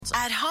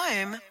awesome. At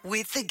home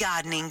with the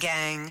Gardening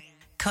Gang.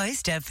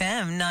 Coast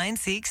FM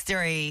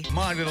 963.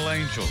 My Little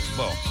Angel.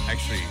 Well,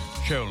 actually,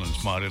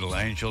 Sherilyn's My Little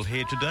Angel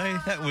here today.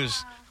 That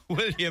was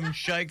William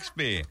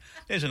Shakespeare.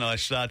 There's a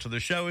nice start to the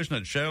show, isn't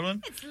it,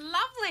 Sherilyn? It's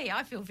lovely.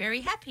 I feel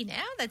very happy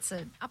now. That's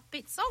an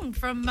upbeat song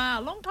from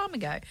a long time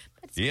ago.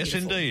 It's yes,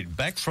 beautiful. indeed.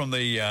 Back from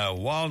the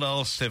wild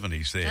old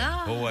 70s there.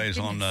 Always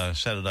goodness. on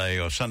Saturday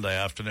or Sunday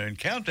afternoon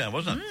countdown,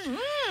 wasn't it?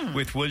 Mm-hmm.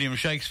 With William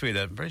Shakespeare,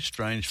 that very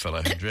strange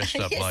fellow who dressed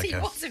up yes, like he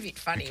was a bit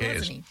funny, who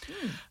cares? wasn't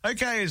he?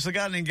 Okay, it's the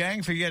Gardening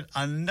Gang for yet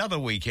another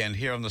weekend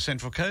here on the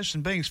Central Coast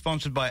and being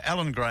sponsored by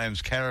Alan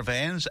Graham's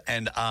Caravans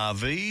and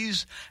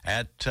RVs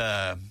at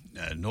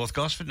North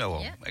Gosford,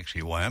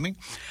 actually Wyoming,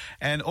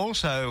 and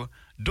also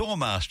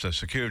Doormaster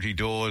Security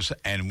Doors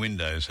and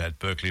Windows at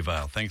Berkeley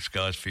Vale. Thanks,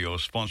 guys, for your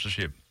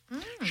sponsorship.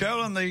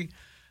 Sherilyn,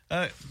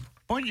 the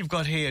point you've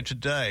got here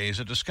today is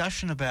a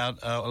discussion about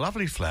a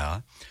lovely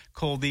flower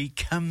called the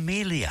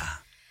camellia.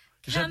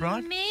 Is that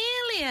right?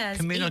 Camellia.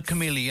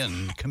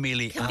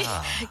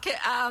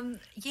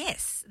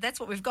 Yes, that's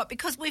what we've got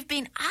because we've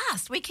been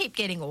asked. We keep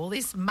getting all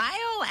this mail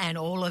and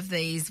all of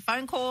these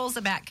phone calls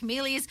about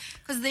camellias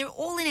because they're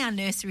all in our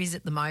nurseries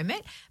at the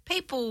moment.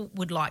 People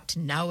would like to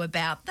know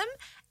about them.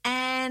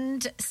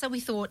 And so we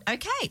thought,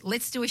 okay,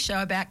 let's do a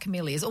show about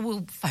camellias, or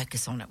we'll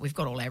focus on it. We've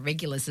got all our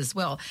regulars as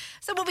well.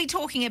 So we'll be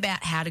talking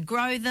about how to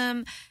grow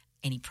them,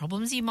 any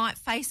problems you might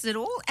face at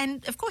all.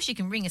 And, of course, you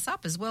can ring us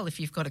up as well if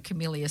you've got a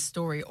camellia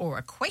story or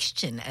a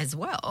question as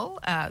well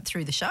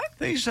through the show.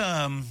 These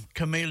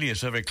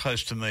camellias are very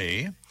close to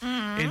me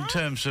in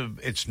terms of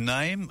its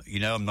name. You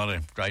know, I'm not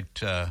a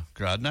great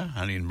gardener.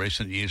 Only in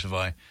recent years have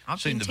I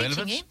seen the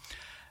benefits. You.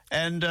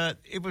 And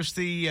it was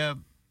the...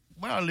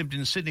 where I lived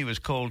in Sydney was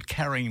called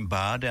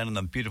Caringbah, down in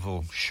the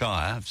beautiful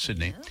Shire of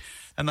Sydney. Yes.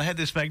 And they had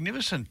this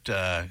magnificent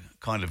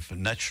kind of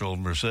natural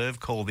reserve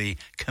called the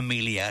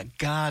Camellia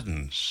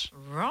Gardens.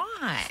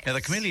 Right. Now,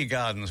 the Camellia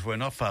Gardens were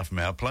not far from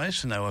our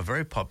place, and they were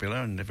very popular,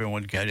 and everyone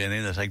would go down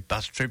there. They'd take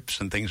bus trips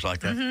and things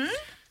like that. Mm-hmm.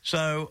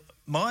 So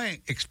my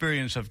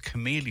experience of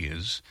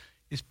camellias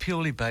is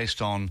purely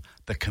based on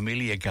the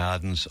Camellia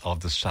Gardens of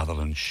the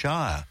Sutherland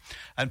Shire.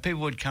 And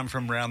people would come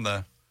from around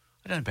the...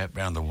 I don't know about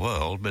around the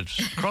world, but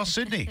across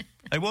Sydney.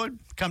 They would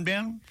come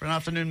down for an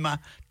afternoon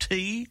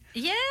tea.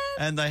 Yeah.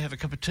 And they have a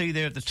cup of tea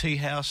there at the tea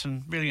house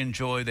and really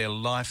enjoy their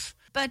life.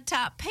 But,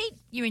 Pete,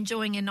 you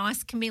enjoying a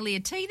nice camellia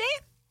tea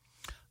there?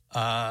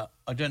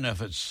 I don't know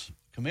if it's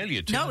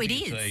camellia tea. No, it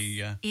is.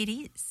 It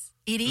is.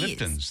 It is.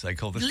 Lipton's, they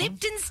call this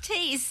Lipton's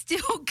tea is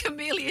still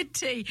camellia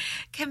tea.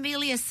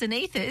 Camellia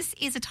sinensis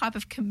is a type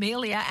of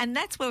camellia, and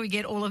that's where we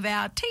get all of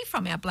our tea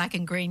from. Our black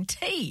and green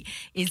tea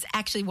is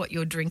actually what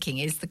you're drinking,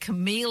 is the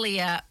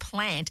camellia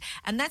plant,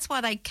 and that's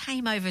why they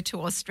came over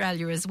to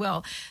Australia as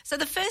well. So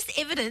the first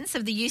evidence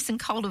of the use and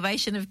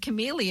cultivation of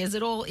camellias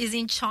at all is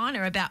in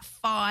China about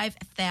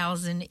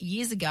 5,000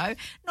 years ago,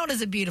 not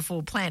as a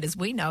beautiful plant as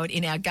we know it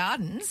in our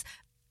gardens,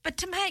 but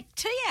to make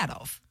tea out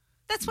of.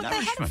 That's what they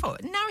had it for,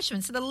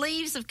 nourishment. So the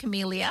leaves of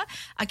camellia,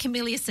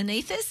 Camellia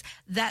sinensis,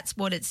 that's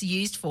what it's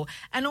used for.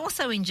 And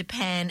also in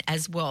Japan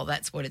as well,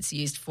 that's what it's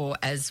used for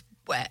as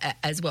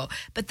well.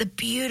 But the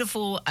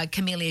beautiful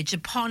Camellia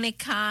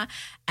japonica,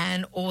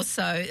 and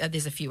also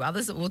there's a few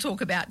others that we'll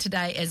talk about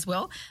today as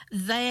well.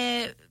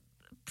 They're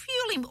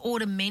purely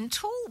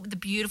ornamental, the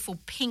beautiful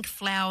pink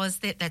flowers,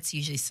 that's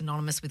usually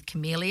synonymous with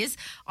camellias.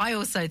 I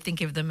also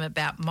think of them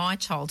about my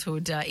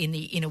childhood in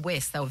the inner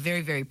west. They were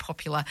very, very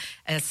popular,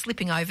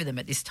 slipping over them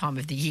at this time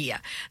of the year.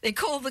 They're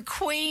called the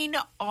Queen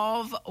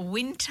of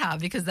Winter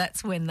because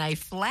that's when they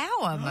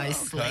flower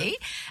mostly. Okay.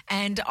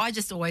 And I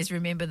just always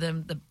remember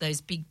them,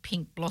 those big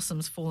pink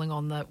blossoms falling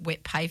on the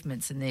wet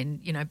pavements, and then,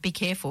 be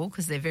careful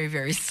because they're very,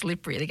 very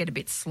slippery. They get a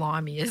bit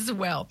slimy as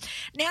well.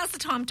 Now's the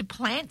time to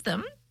plant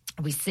them.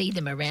 We see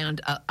them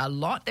around a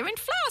lot. They're in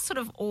flower sort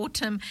of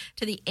autumn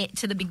to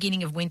the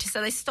beginning of winter,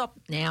 so they stop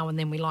now, and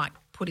then we like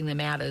putting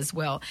them out as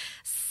well.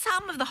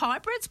 Some of the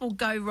hybrids will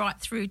go right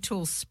through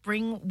till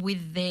spring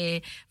with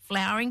their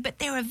flowering, but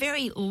they're a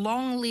very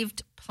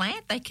long-lived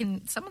plant.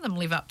 Some of them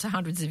live up to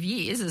hundreds of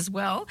years as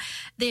well.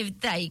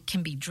 They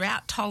can be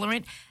drought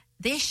tolerant.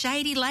 They're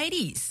shady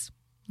ladies.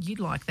 You'd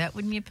like that,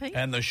 wouldn't you, Pete?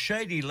 And the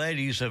Shady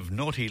Ladies of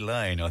Naughty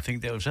Lane. I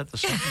think that was at the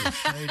Shady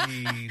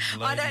Ladies.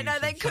 I don't know,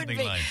 they could be.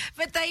 Lane.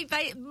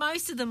 But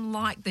most of them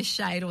like the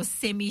shade or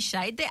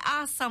semi-shade. There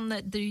are some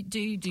that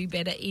do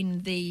better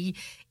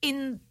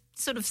in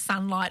sort of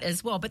sunlight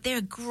as well, but they're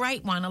a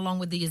great one along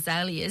with the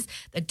azaleas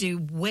that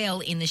do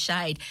well in the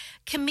shade.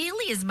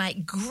 Camellias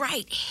make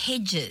great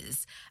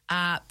hedges.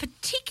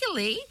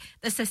 Particularly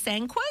the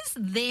sasanquas,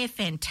 they're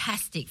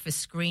fantastic for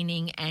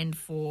screening and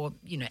for,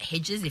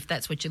 hedges, if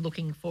that's what you're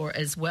looking for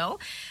as well.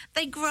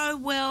 They grow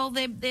well.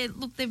 They're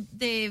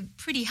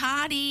pretty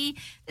hardy.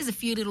 There's a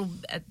few little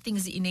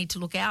things that you need to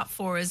look out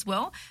for as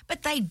well,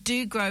 but they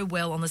do grow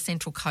well on the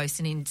Central Coast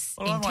and in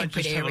temperate areas. I might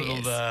just have a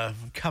little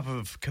cup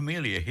of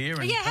camellia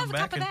here and have a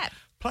cup of that.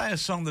 play a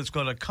song that's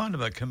got a kind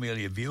of a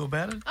camellia view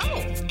about it.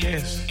 Oh.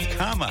 Yes,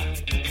 Karma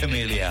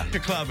Camellia. The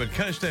club at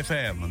Coast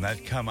FM, and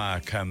that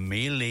Karma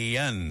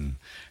Chameleon,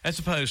 as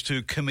opposed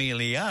to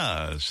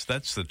camellias.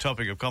 That's the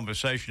topic of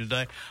conversation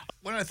today.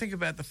 When I think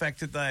about the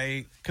fact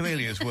that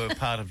camellias were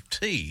part of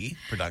tea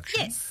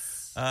production. Yes.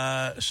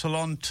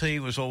 Ceylon tea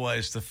was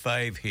always the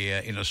fave here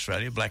in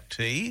Australia, black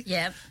tea.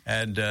 Yep.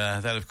 And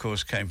that, of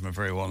course, came from a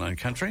very well-known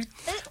country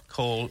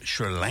called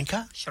Sri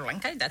Lanka. Sri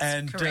Lanka,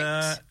 that's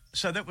correct.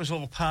 So that was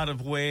all part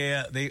of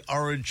where the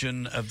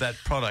origin of that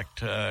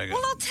product well,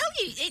 I'll tell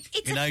you,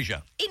 it's in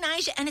Asia. In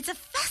Asia, and it's a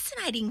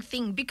fascinating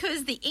thing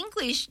because the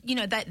English,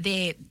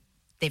 they're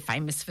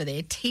famous for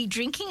their tea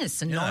drinking, is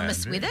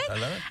synonymous with it. I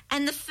love it.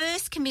 And the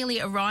first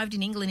camellia arrived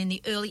in England in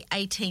the early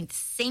 18th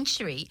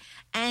century,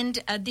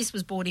 and this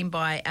was brought in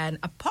by an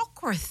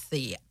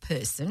apocryphy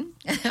person.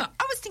 I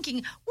was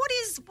thinking, what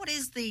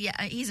is the?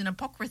 He's an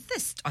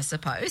apocryphist, I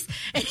suppose.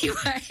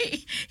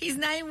 Anyway, his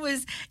name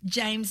was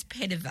James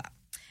Petiver.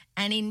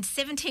 And in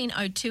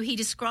 1702, he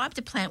described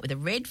a plant with a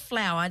red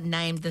flower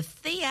named the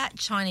Thea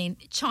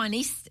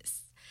chinesis.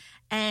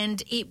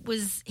 And he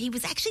was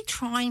actually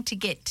trying to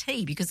get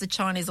tea because the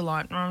Chinese are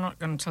like, no, I'm not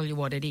going to tell you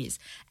what it is.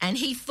 And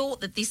he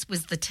thought that this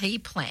was the tea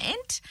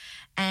plant.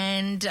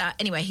 And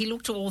anyway, he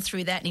looked all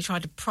through that and he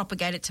tried to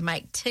propagate it to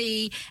make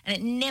tea, and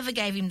it never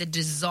gave him the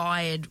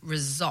desired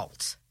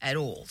result at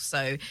all.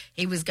 So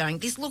he was going,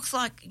 this looks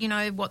like,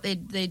 what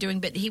they're doing,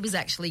 but he was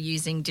actually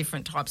using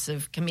different types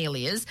of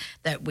camellias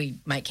that we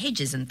make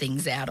hedges and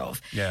things out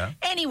of. Yeah.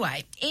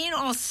 Anyway, in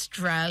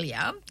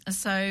Australia,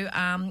 so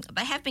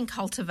they have been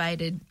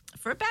cultivated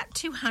for about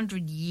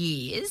 200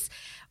 years,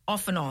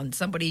 off and on.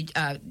 Somebody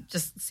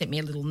just sent me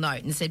a little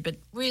note and said, but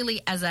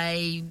really as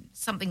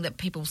something that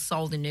people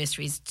sold in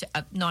nurseries to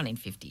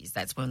 1950s,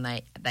 that's when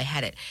they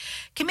had it.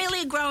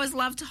 Camellia growers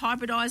love to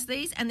hybridise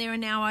these, and there are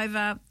now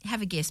over,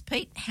 have a guess,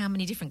 Pete, how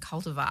many different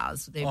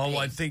cultivars there Oh,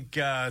 I think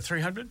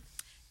 300?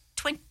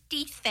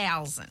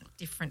 20,000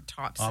 different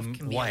types of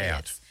camellias. Way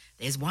out.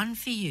 There's one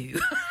for you.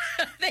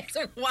 There's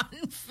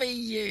one for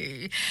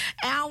you.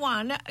 Our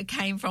one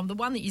came from, the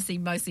one that you see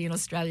mostly in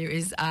Australia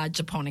is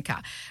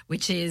Japonica,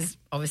 which is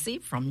obviously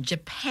from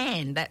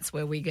Japan. That's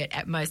where we get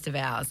at most of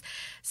ours.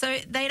 So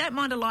they don't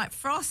mind a light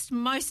frost.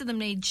 Most of them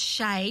need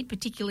shade,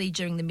 particularly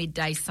during the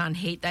midday sun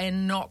heat. They are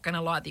not going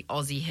to like the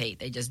Aussie heat.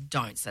 They just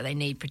don't. So they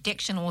need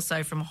protection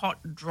also from hot,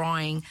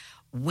 drying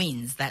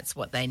winds. That's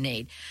what they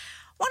need.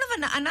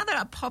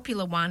 Another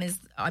popular one is,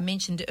 I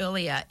mentioned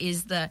earlier,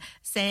 is the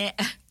San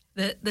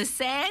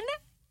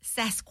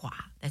Sasqua.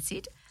 That's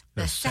it.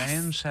 The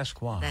San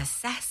Sasqua. The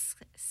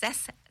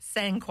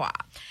Sasqua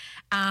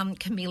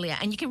camellia.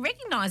 And you can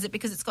recognise it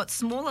because it's got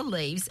smaller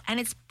leaves and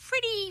it's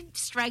pretty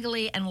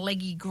straggly and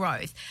leggy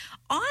growth.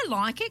 I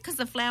like it because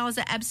the flowers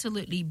are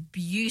absolutely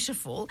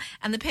beautiful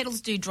and the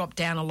petals do drop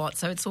down a lot.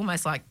 So it's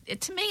almost like,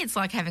 to me, it's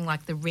like having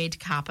like the red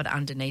carpet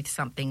underneath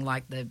something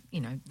like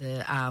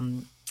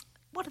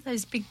what are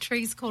those big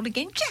trees called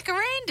again?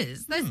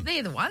 Jacarandas.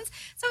 They're the ones.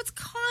 So it's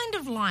kind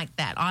of like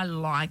that. I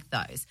like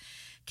those.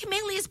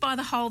 Camellias by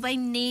the whole, they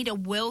need a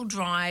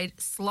well-dried,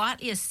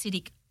 slightly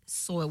acidic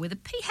soil with a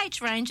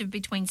pH range of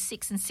between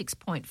 6 and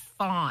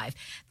 6.5.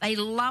 They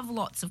love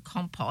lots of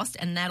compost,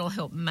 and that'll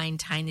help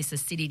maintain this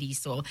acidity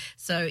soil.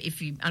 So if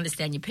you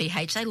understand your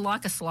pH, they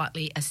like a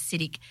slightly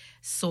acidic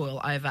soil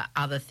over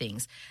other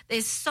things.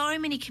 There's so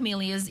many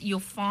camellias,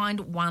 you'll find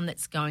one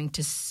that's going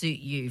to suit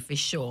you for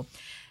sure.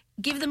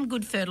 Give them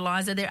good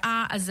fertiliser. There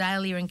are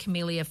azalea and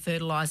camellia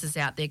fertilisers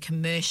out there,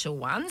 commercial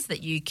ones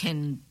that you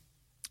can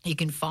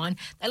find.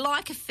 They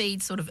like a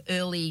feed sort of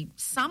early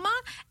summer,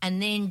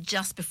 and then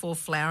just before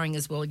flowering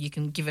as well, you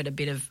can give it a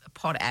bit of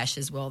potash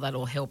as well.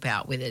 That'll help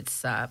out with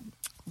its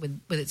with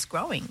its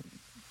growing.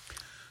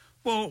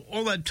 Well,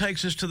 all that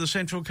takes us to the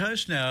Central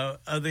Coast now.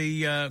 Are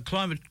the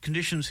climate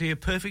conditions here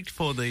perfect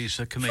for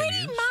these camellias?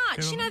 Pretty much.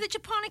 The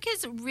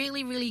Japonica's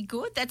really, really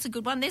good. That's a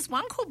good one. There's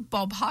one called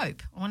Bob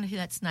Hope. I wonder who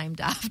that's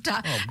named after.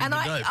 Oh, and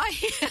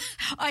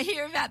I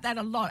hear about that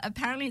a lot.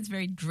 Apparently it's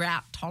very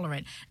drought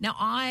tolerant. Now,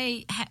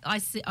 I've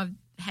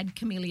had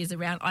camellias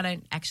around.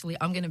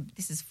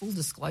 This is full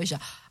disclosure.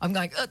 I'm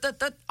going,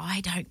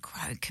 I don't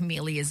grow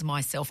camellias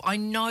myself. I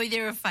know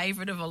they're a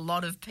favourite of a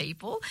lot of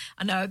people.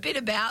 I know a bit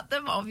about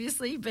them,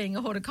 obviously, being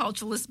a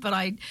horticulturalist, but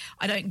I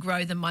don't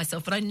grow them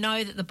myself. But I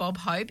know that the Bob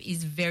Hope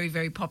is very,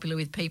 very popular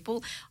with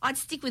people. I'd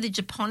stick with the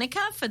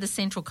Japonica for the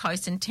Central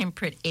Coast and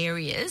temperate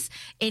areas.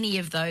 Any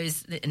of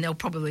those, and there'll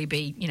probably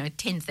be,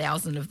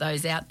 10,000 of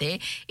those out there.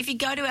 If you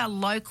go to our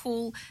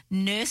local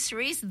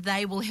nurseries,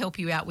 they will help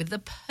you out with the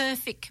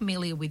perfect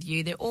camellia with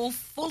you. They're all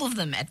full of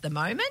them at the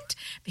moment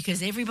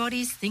because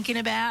everybody's thinking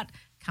about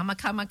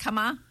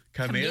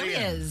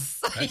camellias.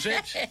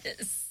 That's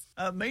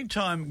it.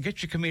 Meantime,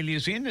 get your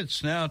camellias in.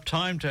 It's now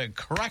time to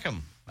crack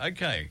them.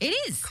 Okay. It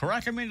is.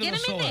 Crack them into the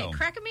soil. Get them in there.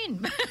 Crack them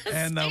in.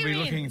 And they'll be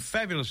looking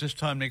fabulous this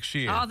time next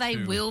year. Oh, they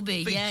will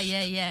be. Feast.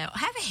 Yeah.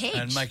 Have a hedge.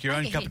 And make your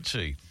own cup of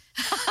tea.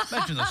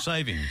 Imagine the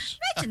savings.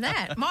 Imagine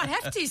that. Might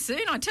have to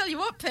soon. I tell you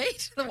what,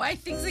 Pete, the way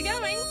things are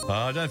going.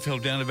 Oh, don't feel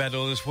down about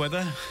all this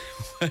weather.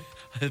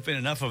 There's been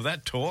enough of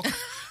that talk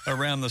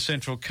around the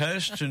Central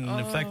Coast and,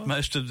 in fact,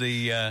 most of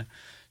the,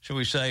 shall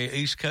we say,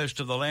 east coast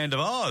of the land of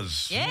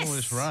Oz. Yes. All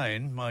this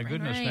rain. My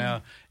goodness, rain.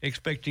 now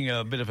expecting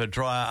a bit of a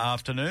drier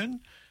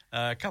afternoon.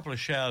 A couple of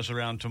showers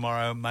around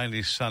tomorrow,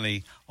 mainly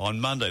sunny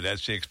on Monday.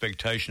 That's the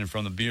expectation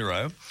from the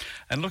Bureau.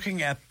 And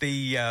looking at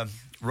the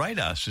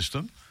radar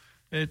system,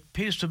 it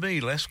appears to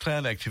be less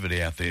cloud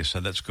activity out there, so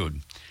that's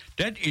good.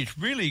 That is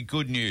really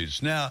good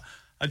news. Now,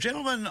 a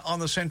gentleman on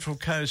the Central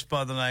Coast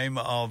by the name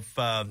of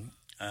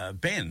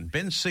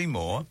Ben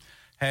Seymour,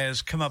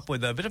 has come up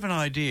with a bit of an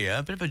idea,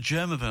 a bit of a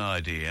germ of an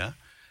idea,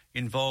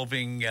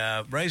 involving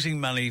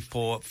raising money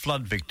for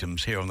flood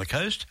victims here on the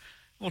coast.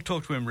 We'll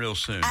talk to him real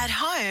soon. At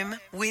home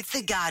with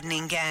the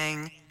Gardening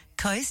Gang.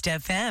 Coast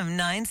FM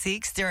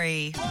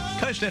 963.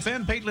 Coast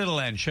FM, Pete Little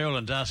and Cheryl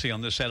and Darcy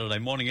on this Saturday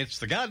morning. It's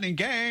the Gardening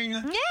Gang.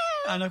 Yeah.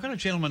 And I've got a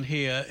gentleman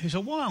here who's a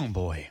Wyong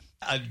boy.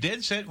 A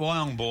dead-set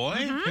Wyong boy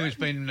who's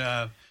been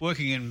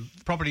working in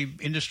property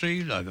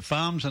industry, like the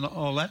farms and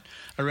all that,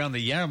 around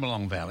the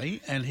Yarramalong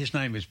Valley. And his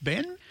name is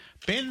Ben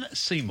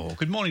Seymour.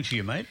 Good morning to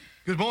you, mate.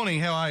 Good morning.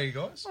 How are you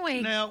guys?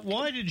 Now,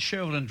 why did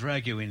Sheldon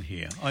drag you in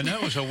here? I know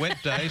it was a wet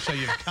day, so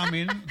you've come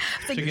in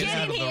to get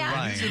out of the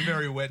rain. It's a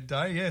very wet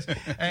day, yes.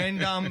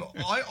 And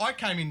I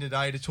came in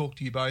today to talk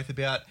to you both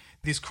about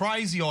this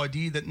crazy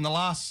idea that in the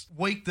last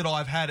week that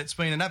I've had, it's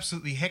been an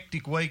absolutely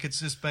hectic week. It's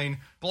just been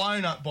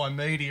blown up by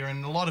media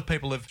and a lot of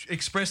people have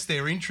expressed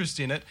their interest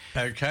in it.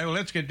 Okay, well,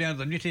 let's get down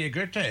to the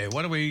nitty-gritty.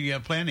 What are we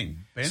planning,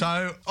 Ben?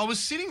 So I was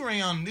sitting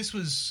around, this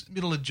was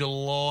middle of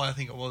July, I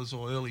think it was,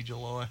 or early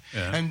July,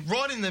 and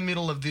right in the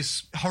middle of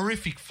this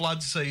horrific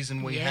flood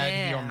season we had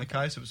here on the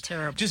coast. It was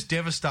terrible. Just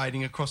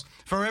devastating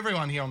for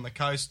everyone here on the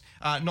coast,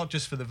 not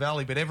just for the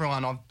valley, but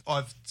everyone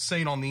I've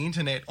seen on the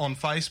internet, on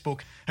Facebook,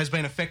 has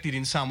been affected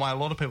in some way. A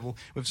lot of people,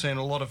 we've seen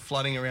a lot of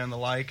flooding around the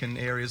lake and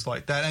areas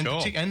like that, and,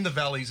 and the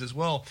valleys as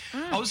well.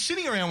 I was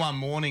sitting around one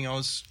morning, I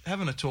was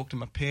having a talk to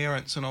my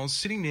parents, and I was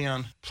sitting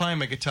down playing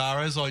my guitar,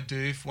 as I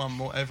do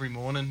every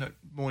morning at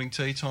morning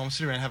tea time. I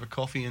sit around and have a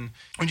coffee and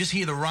just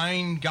hear the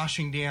rain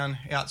gushing down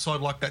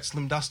outside, like that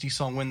Slim Dusty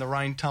song, When the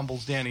Rain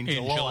Tumbles Down in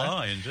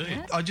July. In July,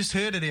 indeed. I just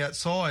heard it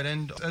outside,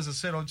 and as I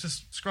said, I was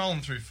just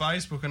scrolling through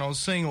Facebook and I was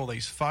seeing all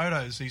these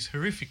photos, these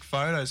horrific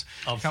photos.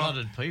 Of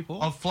flooded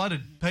people? Of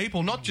flooded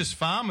people, not just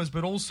farmers,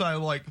 but also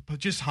like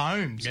just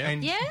homes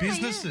and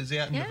businesses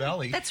out in the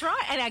valley. That's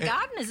right, and our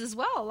gardeners as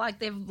well, like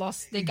they've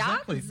lost their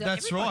gardens.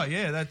 That's right,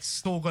 yeah.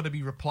 That's all got to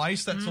be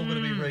replaced. That's all got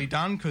to be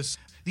redone because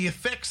the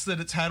effects that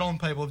it's had on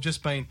people have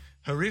just been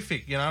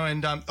horrific, you know,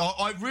 and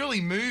it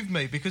really moved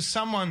me because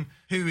someone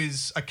who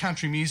is a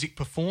country music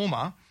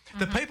performer,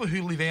 the people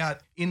who live out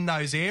in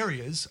those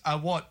areas are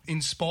what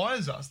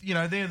inspires us. You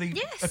know, they're the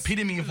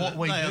epitome of what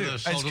we do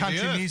as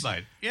country music.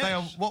 Mate. Yes. They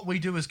are what we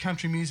do as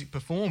country music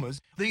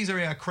performers. These are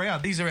our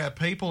crowd. These are our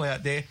people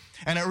out there.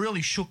 And it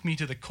really shook me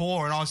to the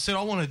core. And I said,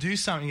 I want to do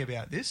something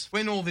about this.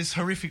 When all this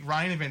horrific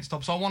rain event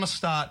stops, I want to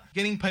start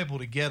getting people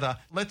together.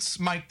 Let's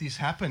make this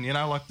happen, you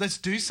know, like let's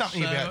do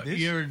something about this.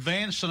 You're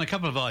advanced on a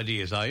couple of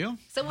ideas, are you?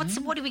 So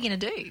what are we going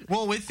to do?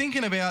 Well, we're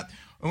thinking about,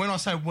 and when I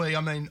say we,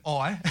 I mean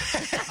I.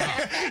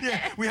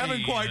 We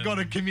haven't quite got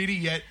a committee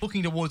yet.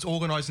 Looking towards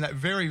organising that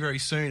very, very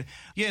soon.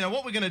 Yeah, now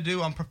what we're going to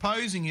do, I'm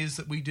proposing is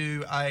that we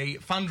do a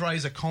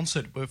fundraiser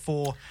concert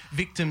for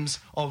victims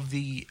of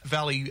the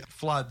valley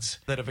floods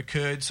that have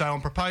occurred. So I'm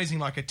proposing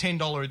like a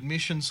 $10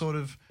 admission sort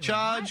of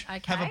charge.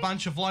 Right, okay. Have a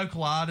bunch of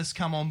local artists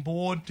come on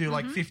board, do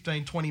like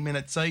 15, 20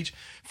 minutes each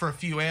for a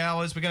few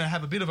hours. We're going to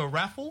have a bit of a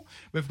raffle.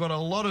 We've got a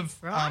lot of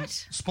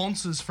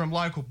sponsors from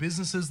local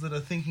businesses that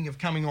are thinking of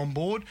coming on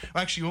board.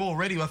 Actually,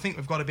 already I think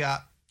we've got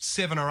about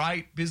 7 or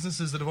 8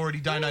 businesses that have already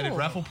donated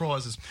raffle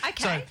prizes.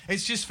 Okay. So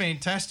it's just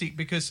fantastic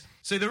because,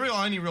 see, the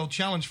only real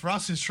challenge for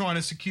us is trying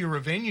to secure a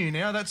venue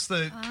now. That's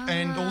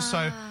and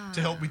also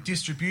to help with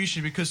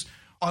distribution because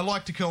I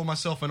like to call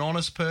myself an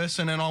honest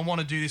person and I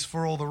want to do this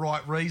for all the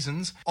right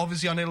reasons.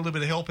 Obviously, I need a little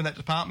bit of help in that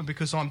department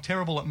because I'm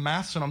terrible at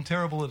maths and I'm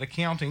terrible at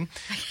accounting.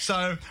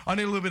 So I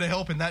need a little bit of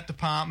help in that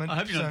department. I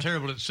hope you're not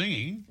terrible at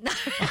singing.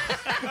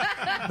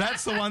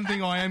 That's the one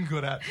thing I am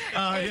good at.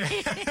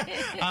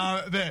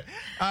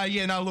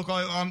 Look,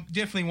 I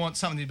definitely want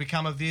something to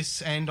become of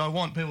this and I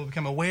want people to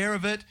become aware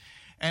of it.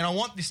 And I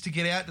want this to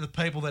get out to the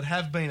people that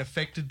have been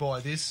affected by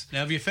this. Now,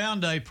 have you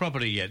found a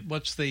property yet?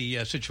 What's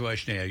the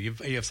situation now?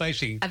 You're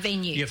facing a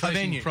venue. You're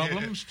facing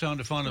problems trying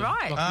to find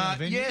a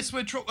venue? Yes,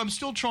 I'm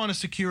still trying to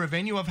secure a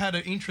venue. I've had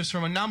an interest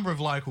from a number of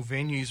local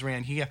venues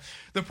around here.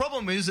 The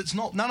problem is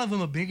none of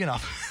them are big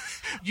enough.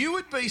 You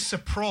would be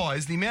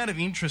surprised the amount of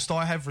interest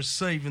I have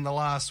received in the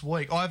last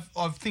week. I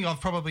think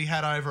I've probably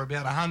had over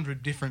about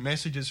 100 different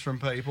messages from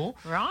people.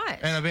 Right.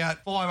 And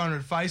about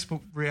 500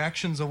 Facebook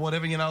reactions or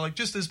whatever,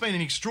 just there's been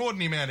an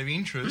extraordinary amount of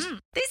interest.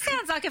 This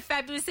sounds like a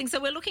fabulous thing. So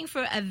we're looking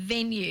for a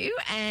venue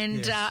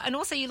and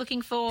also you're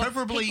looking for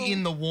preferably people...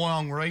 in the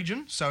Wyong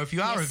region. So if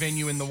you are a Yes.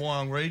 venue in the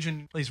Wyong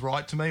region, please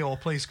write to me or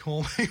please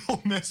call me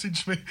or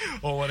message me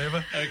or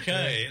whatever.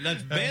 Okay,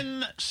 that's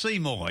Ben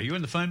Seymour. Are you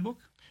in the phone book?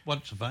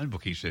 What's the phone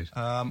book, he says?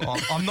 I'm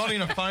not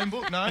in a phone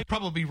book, no.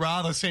 Probably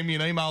rather send me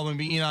an email than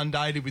be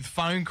inundated with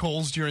phone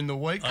calls during the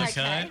week.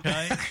 Okay.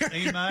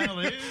 Email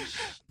is?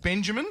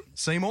 Benjamin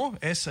Seymour,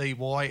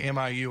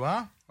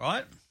 Seymour,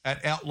 Right.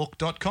 at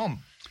outlook.com.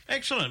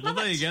 Excellent. Well,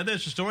 there you go.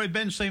 There's the story.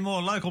 Ben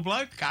Seymour, local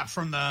bloke up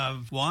from the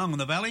Wyong in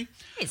the valley.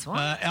 Yes,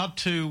 Wyong. Out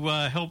to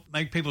help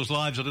make people's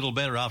lives a little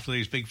better after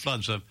these big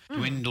floods have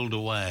dwindled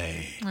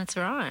away. That's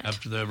right.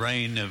 After the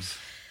rain of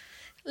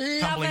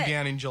Tumbling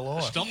down in July.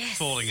 stopped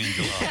falling in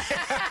July.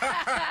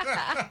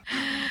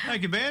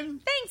 Thank you, Ben.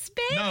 Thanks,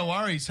 Ben. No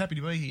worries. Happy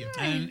to be here.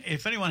 And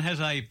if anyone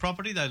has a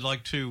property they'd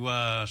like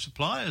to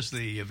supply as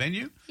the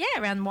venue, Yeah,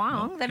 around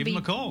Wyong. That'd give be him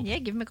a call. Yeah,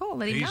 give him a call.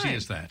 Let him know. Easy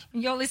as that.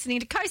 You're listening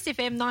to Coast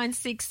FM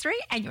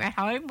 963 and you're at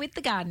home with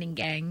the Gardening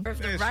Gang. Of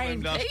the Yes,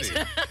 rain, Slim Pete.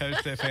 Dusty,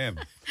 Coast FM.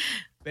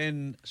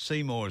 Ben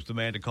Seymour is the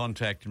man to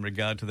contact in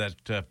regard to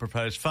that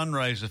proposed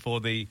fundraiser for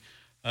the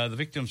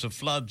victims of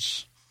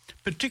floods,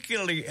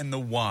 particularly in the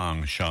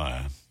Wyong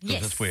Shire. 'Cause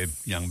Yes. That's where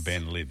young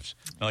Ben lives.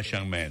 Nice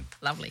young man.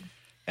 Lovely.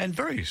 And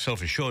very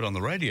self-assured on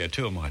the radio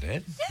too, I might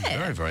add. Yeah.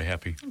 Very, very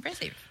happy.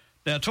 Impressive.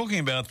 Now, talking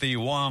about the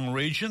Wyong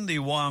region, the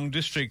Wyong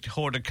District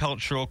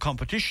Horticultural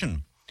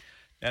Competition.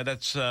 Now,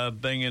 that's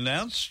being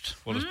announced.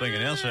 Well, it's being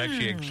announced. They're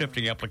actually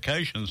accepting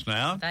applications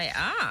now. They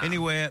are.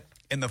 Anywhere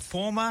in the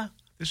former,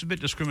 this is a bit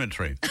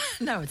discriminatory.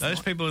 No, it's Those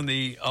not. people in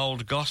the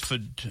old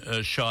Gosford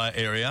Shire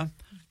area,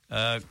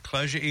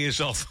 close your ears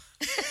off.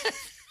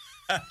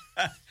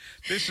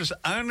 This is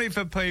only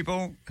for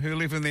people who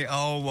live in the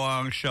old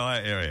Wyong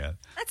Shire area.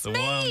 That's the me.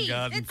 Wyong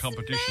Garden That's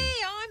Competition.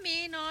 me.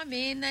 I'm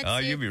in. That's Oh,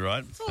 it. you'll be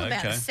right. It's all about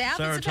Okay. the South. It's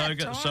about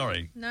Saratoga, time.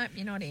 sorry. Nope,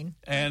 you're not in.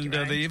 And Thank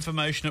you, Ray. the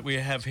information that we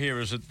have here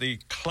is that the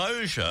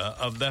closure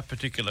of that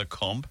particular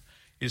comp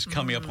is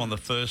coming up on the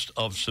 1st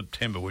of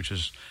September, which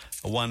is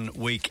 1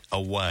 week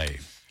away.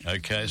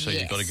 Okay, so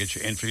you've got to get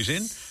your entries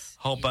in.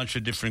 Whole bunch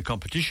of different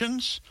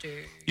competitions.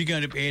 You're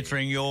going to be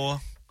entering your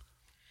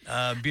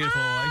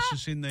beautiful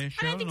oasis in there,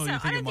 Sharon, think or so. you I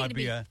think don't it might think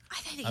be it'd a I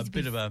don't think it's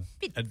bit of a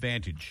bit-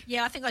 advantage?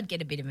 Yeah, I think I'd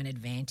get a bit of an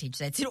advantage.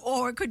 That's it.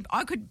 Or it could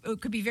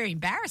be very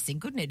embarrassing,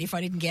 couldn't it, if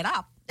I didn't get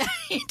up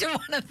into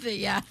one of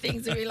the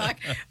things and be like,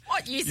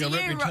 "What use Your are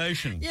you?"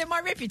 reputation. Yeah, my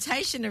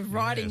reputation of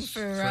writing Yes,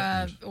 for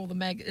threatened. all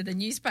the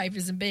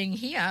newspapers and being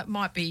here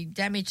might be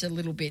damaged a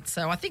little bit.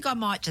 So I think I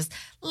might just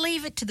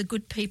leave it to the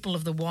good people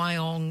of the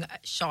Wyong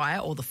Shire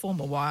or the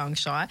former Wyong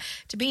Shire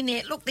to be in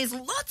there. Look, there's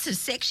lots of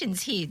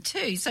sections here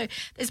too. So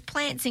there's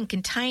plants in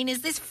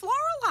containers. There's floral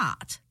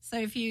art. So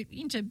if you're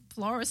into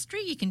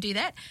floristry, you can do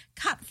that.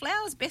 Cut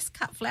flowers, best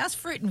cut flowers,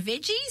 fruit and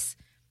veggies.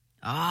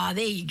 Ah,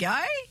 there you go.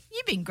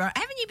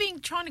 Haven't you been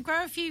trying to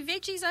grow a few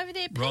veggies over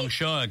there, Pete? Wrong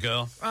Shire,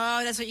 girl.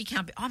 Oh, that's what you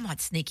can't be. I might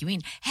sneak you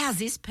in. How's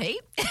this,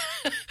 Pete?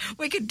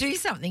 We could do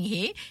something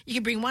here. You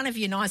could bring one of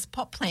your nice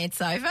pot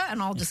plants over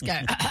and I'll just go,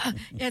 yeah,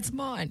 it's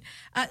mine.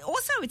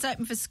 Also, it's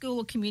open for school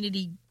or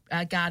community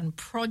garden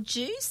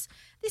produce.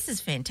 This is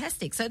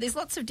fantastic. So there's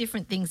lots of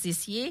different things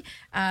this year.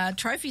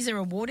 Trophies are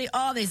awarded.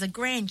 Oh, there's a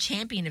grand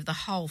champion of the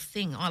whole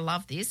thing. I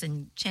love this.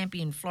 And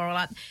champion floral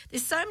art.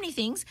 There's so many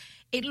things.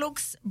 It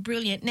looks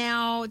brilliant.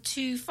 Now,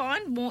 to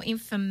find more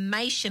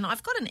information,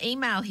 I've got an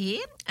email here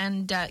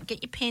and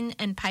get your pen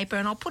and paper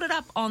and I'll put it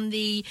up on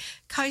the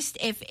Coast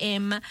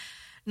FM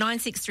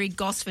 963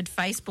 Gosford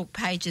Facebook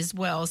page as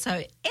well.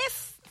 So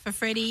F for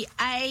Freddie,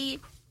 A,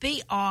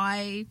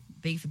 B-I,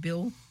 B for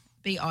Bill,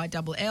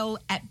 B-I-double-L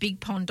at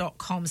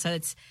bigpond.com. So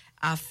it's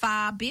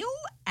farbill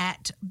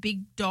at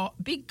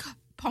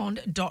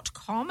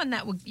bigpond.com and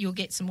you'll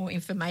get some more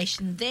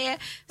information there.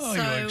 Oh,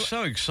 you're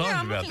so excited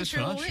I'm about looking this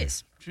through one, all aren't you?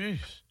 this. Jeez.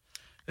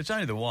 It's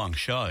only the Wyong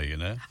Shire, you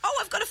know. Oh,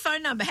 I've got a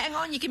phone number. Hang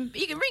on, you can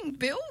ring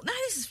Bill. No,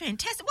 this is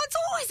fantastic. Well, it's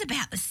always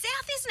about the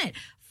South, isn't it?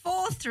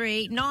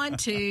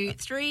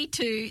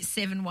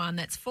 43923271.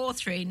 That's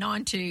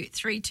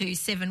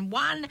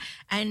 43923271.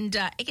 And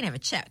you can have a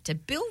chat to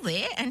Bill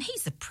there, and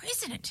he's the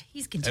president.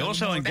 He's And continuing.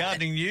 also in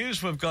gardening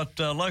news, we've got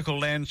local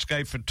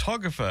landscape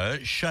photographer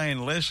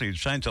Shane Leslie,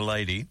 Shane's a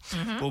lady,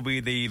 will be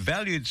the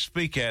valued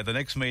speaker at the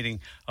next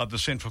meeting of the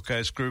Central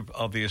Coast Group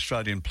of the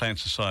Australian Plant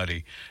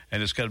Society.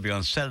 And it's going to be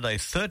on Saturday,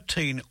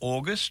 13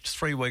 August,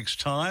 3 weeks'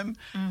 time.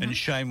 And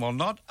Shane will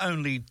not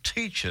only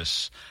teach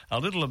us a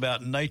little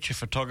about nature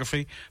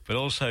photography, but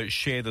also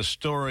share the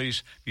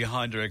stories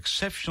behind her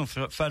exceptional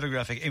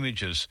photographic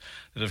images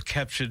that have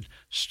captured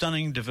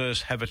stunning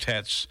diverse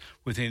habitats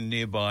within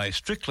nearby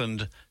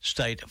Strickland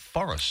State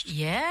Forest.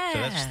 Yeah. So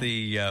that's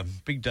the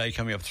big day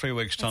coming up, 3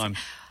 weeks' time,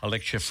 a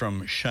lecture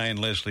from Shane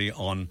Leslie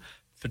on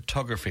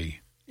photography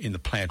in the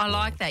plant I world.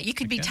 like that. You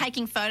could be Okay.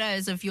 taking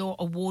photos of your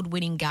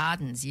award-winning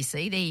gardens, you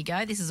see. There you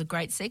go. This is a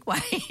great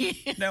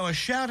segue. Now, a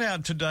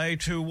shout-out today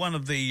to one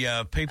of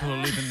the people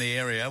who live in the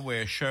area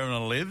where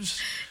Sharona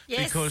lives,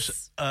 Yes.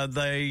 because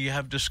they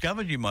have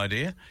discovered you, my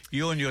dear.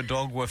 You and your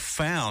dog were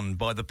found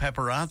by the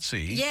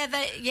paparazzi. Yeah,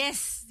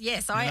 yes.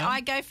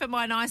 I go for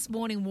my nice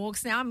morning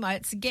walks now.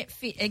 It's get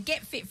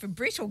fit for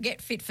Brit or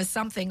get fit for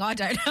something. I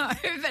don't know.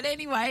 But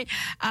anyway,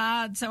 so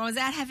I was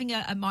out having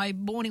my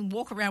morning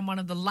walk around one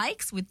of the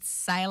lakes with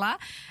Sailor,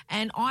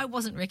 and I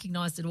wasn't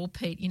recognised at all,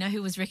 Pete. You know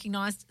who was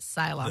recognised?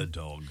 Sailor. The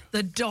dog.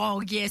 The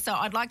dog, yeah. So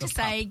I'd like to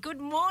say good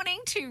morning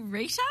to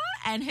Rita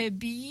and her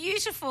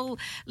beautiful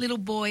little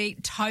boy,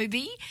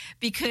 Toby,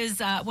 because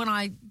when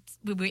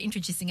we were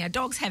introducing our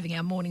dogs, having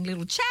our morning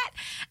little chat,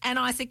 and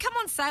I said, come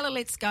on, Sailor,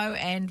 let's go.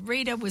 And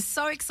Rita was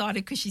so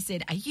excited because she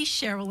said, are you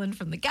Sherilyn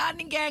from the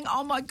Gardening Gang?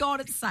 Oh, my God,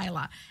 it's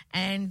Sailor.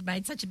 And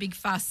made such a big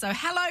fuss. So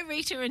hello,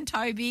 Rita and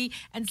Toby.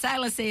 And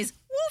Sailor says,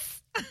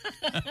 woof.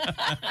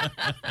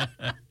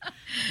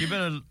 You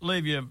better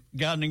leave your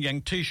Gardening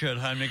Gang T-shirt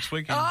home next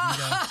week and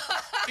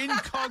go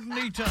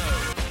incognito.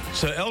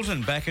 So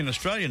Elton back in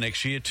Australia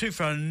next year too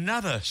for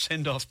another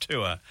send-off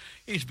tour.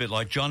 He's a bit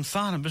like John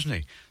Farnham, isn't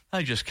he?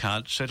 They just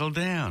can't settle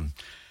down.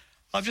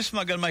 I've just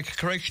got to make a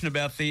correction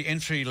about the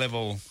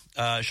entry-level,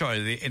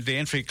 the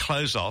entry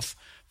close-off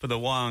for the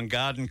Wyong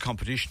Garden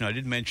competition. I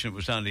did mention it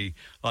was only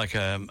like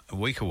a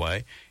week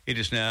away. It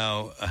is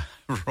now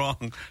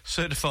wrong,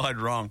 certified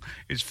wrong.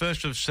 It's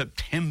 1st of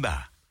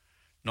September,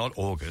 not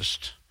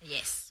August.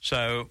 Yes.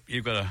 So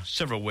you've got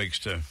several weeks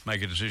to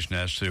make a decision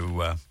as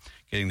to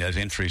getting those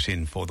entries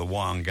in for the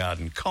Wyong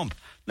Garden comp.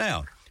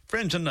 Now,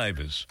 friends and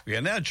neighbours, we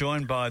are now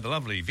joined by the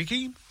lovely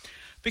Vicky.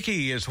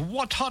 Vicky is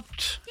what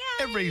hot.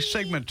 Yay. Every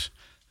segment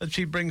that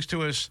she brings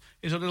to us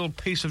is a little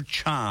piece of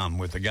charm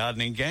with the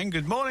Gardening Gang.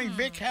 Good morning,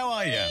 Vic. How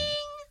are you?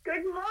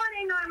 Good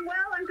morning, I'm well,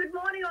 and good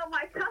morning all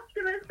my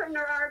customers from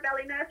Narara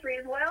Valley Nursery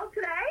as well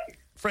today.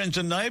 Friends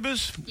and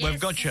neighbours, we've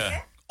got you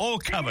Yeah. all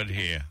covered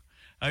here.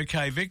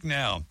 Okay, Vic,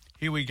 now,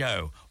 here we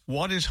go.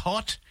 What is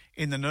hot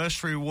in the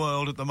nursery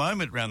world at the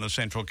moment around the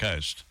Central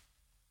Coast?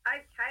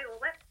 Okay, well,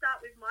 let's start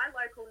with my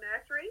local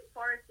nursery,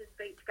 Foresters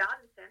Beach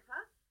Garden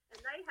Centre, and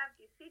they have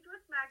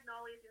deciduous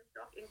magnolias in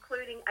stock,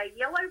 including a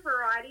yellow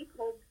variety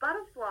called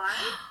Butterfly.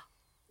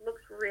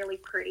 Looks really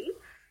pretty.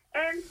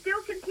 And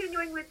still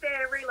continuing with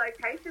their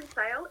relocation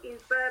sale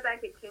is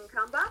Burbank at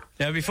Kincumber.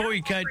 Now, before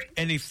we go offering-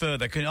 any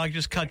further, can I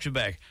just cut you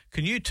back?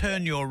 Can you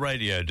turn your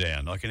radio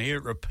down? I can hear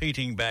it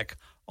repeating back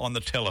on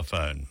the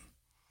telephone.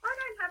 I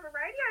don't have a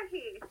radio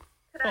here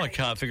today. Well, I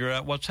can't figure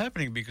out what's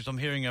happening because I'm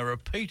hearing a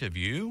repeat of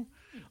you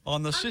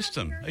on the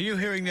system. Are you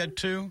hearing that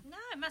too? No,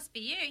 it must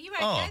be you. You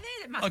won't go there.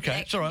 That must be okay,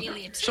 that it's all right.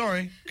 Camellia too.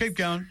 Sorry, keep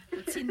going.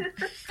 It's in-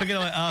 Forget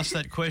I asked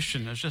that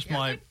question. It's just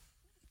my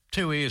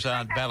two ears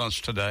aren't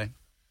balanced today.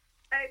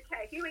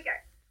 Okay, here we go.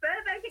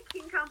 Burbank at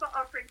Kincumber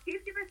offering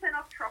 50%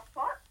 off crock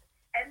pots.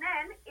 And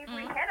then if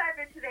we head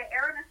over to their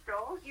Erina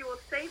store, you will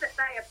see that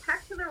they are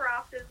packed to the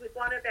rafters with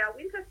one of our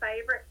winter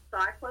favourites,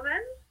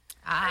 cyclamens.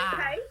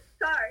 Okay,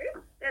 so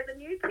there's a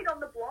new kid on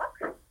the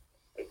block.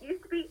 It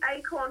used to be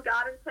Acorn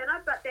Garden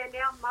Centre, but they're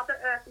now Mother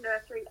Earth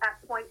Nursery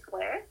at Point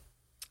Clare.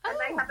 And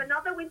they have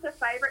another winter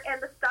favourite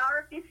and the star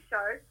of this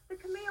show, the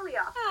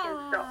camellia,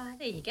 in stock.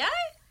 There you go.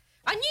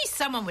 I knew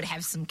someone would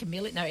have some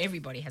camellia. No,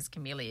 everybody has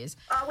camellias.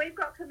 Oh, we've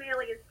got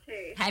camellias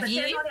too. Have but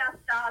you? They're not our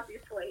stars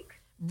this week.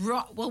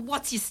 Right. Well,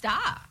 what's your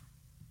star?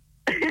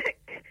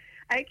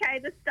 Okay,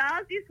 the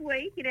stars this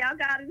week in our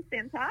garden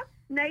centre,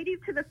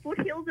 native to the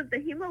foothills of the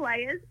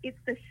Himalayas, it's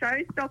the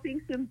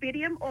show-stopping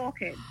Cymbidium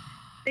orchid.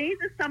 These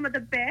are some of the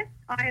best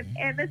I have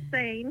ever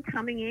seen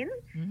coming in,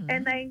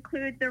 and they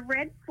include the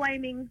red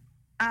flaming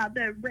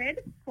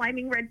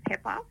red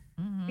pepper,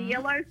 the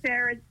yellow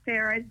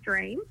Pharaoh's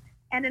dream,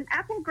 and an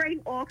apple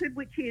green orchid,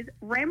 which is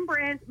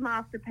Rembrandt's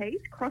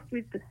masterpiece, crossed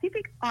with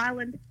Pacific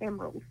Island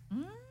emerald.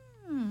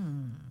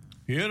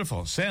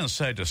 Beautiful. Sounds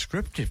so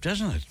descriptive,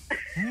 doesn't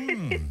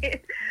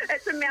it?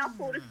 It's a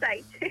mouthful to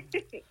say.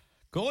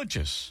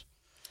 Gorgeous.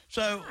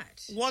 So,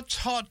 Right. what's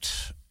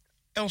hot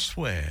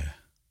elsewhere?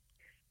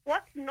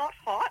 What's not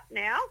hot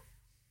now?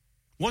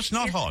 What's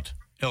not hot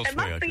It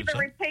elsewhere, I must be should the say?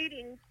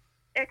 repeating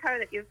echo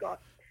that you've got.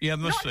 Yeah, it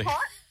must Not be.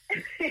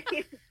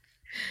 hot.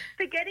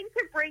 Forgetting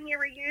to bring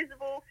your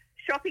reusable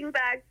shopping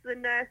bags to the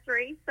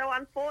nursery. So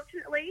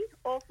unfortunately,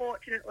 or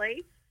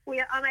fortunately, we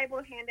are unable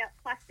to hand out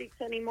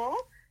plastics anymore.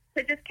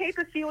 So just keep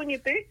a few in your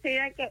boot so you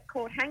don't get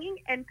caught hanging.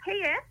 And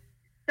P.S.,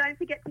 don't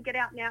forget to get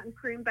out now and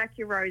prune back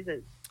your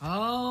roses.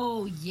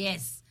 Oh,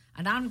 yes.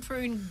 An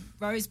unpruned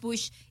rose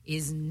bush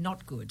is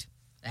not good.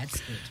 That's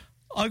good.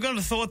 I've got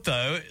a thought,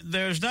 though.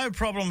 There's no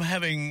problem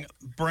having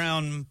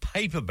brown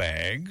paper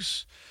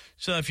bags.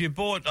 So if you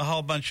bought a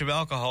whole bunch of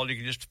alcohol, you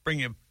can just bring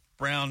your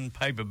brown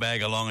paper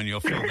bag along and you'll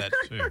fill that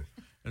too.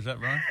 Is that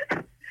right?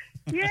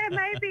 Yeah,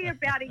 maybe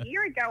about a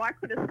year ago I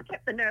could have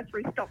kept the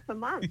nursery stocked for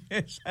months.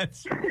 Yes,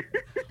 that's...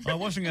 I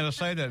wasn't going to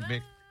say that,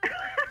 Vic.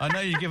 I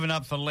know you've given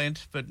up for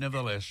Lent, but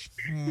nevertheless.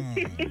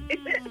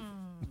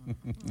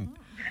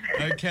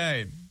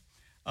 Okay.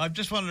 I'm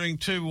just wondering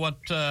too what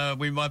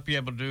we might be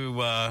able to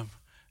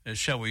do,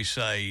 shall we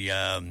say,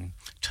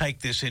 take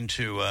this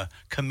into a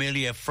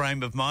camellia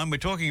frame of mind. We're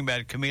talking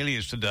about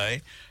camellias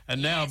today,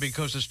 and now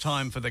because it's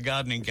time for the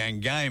Gardening Gang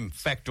game,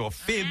 fact or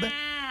fib.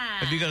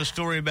 Have you got a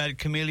story about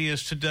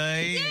camellias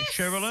today,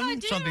 Sherilyn? I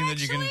do, Something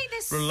that you can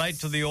there's relate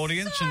to the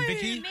audience, so and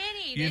Vicky,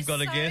 many. you've got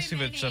to There's guess so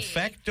if it's a many.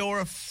 fact or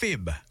a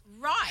fib.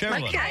 Right.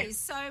 Sherilyn. Okay.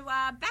 So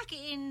back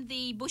in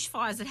the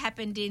bushfires that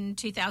happened in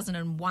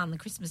 2001, the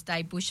Christmas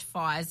Day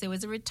bushfires, there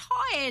was a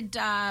retired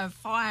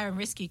fire and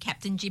rescue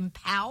captain, Jim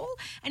Powell,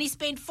 and he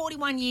spent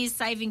 41 years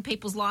saving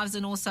people's lives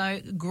and also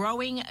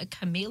growing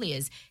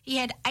camellias. He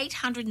had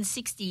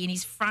 860 in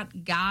his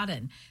front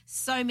garden,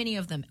 so many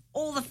of them.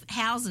 All the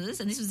houses,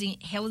 and this was in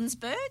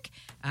Helensburgh.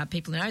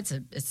 People know it's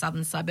a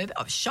southern suburb,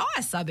 Shire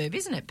suburb,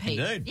 isn't it, Pete?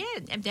 Indeed.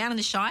 Yeah, down in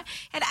the Shire.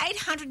 Had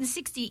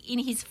 860 in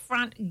his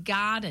front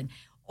garden.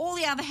 All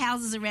the other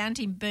houses around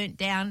him burnt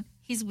down.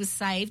 His was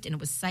saved, and it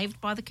was saved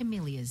by the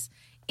camellias.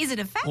 Is it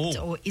a fact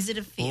or is it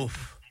a fib?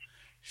 Oof.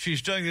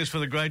 She's doing this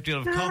with a great deal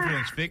of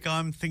confidence, Vic.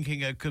 I'm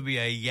thinking it could be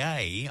a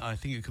yay. I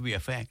think it could be a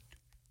fact.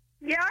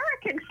 Yeah, I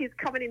reckon she's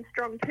coming in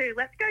strong too.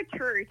 Let's go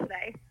true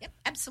today. Yep,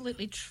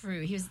 absolutely true.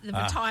 He was the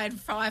retired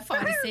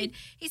firefighter said.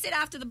 He said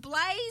after the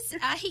blaze,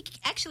 he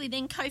actually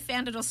then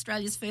co-founded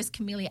Australia's first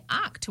Camellia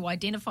Ark to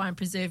identify and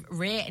preserve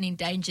rare and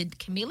endangered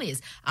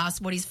camellias. Asked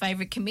what his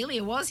favourite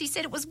camellia was, he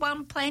said it was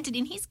one planted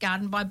in his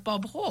garden by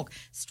Bob Hawke.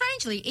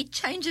 Strangely, it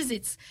changes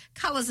its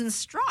colours and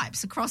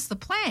stripes across the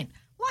plant,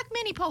 like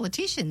many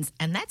politicians,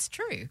 and that's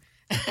true.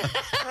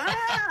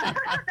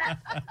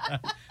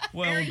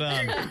 Well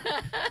done.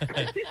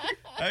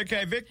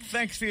 Okay, Vic,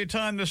 thanks for your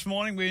time this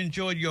morning. We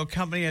enjoyed your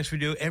company as we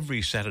do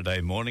every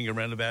Saturday morning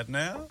around about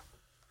now.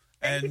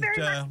 Thank you very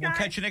much, we'll guys.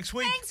 catch you next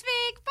week. Thanks,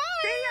 Vic. Bye.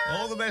 See ya.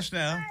 All the best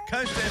now.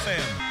 Coast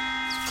FM.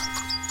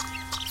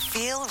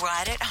 Feel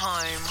right at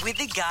home with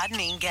the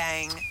Gardening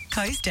Gang.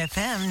 Coast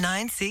FM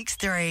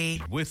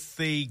 963. With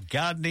the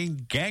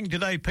Gardening Gang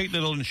today, Pete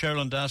Little and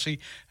Sherilyn Darcy.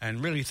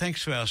 And really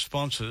thanks to our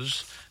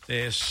sponsors.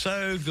 They're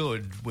so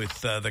good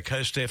with the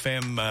Coast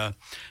FM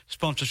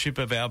sponsorship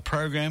of our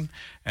program.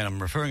 And I'm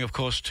referring, of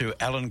course, to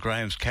Alan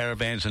Graham's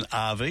Caravans and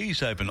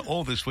RVs, open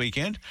all this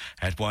weekend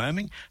at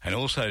Wyoming. And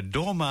also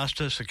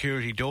Doormaster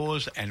Security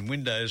Doors and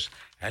Windows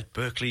at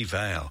Berkeley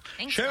Vale.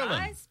 Thanks, Sherilyn,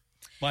 guys.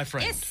 my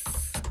friend, Yes.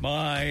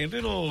 my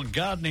little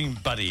gardening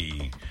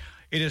buddy.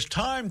 It is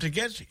time to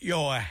get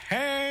your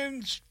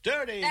hands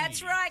dirty.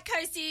 That's right,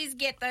 Coasties.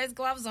 Get those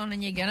gloves on,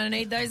 and you're going to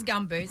need those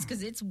gumboots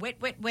because it's wet,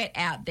 wet, wet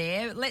out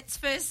there. Let's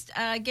first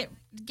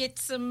get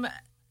some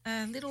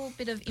little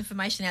bit of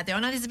information out there. I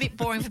know this is a bit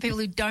boring for people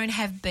who don't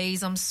have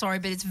bees. I'm sorry,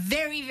 but it's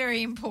very,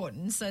 very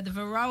important. So the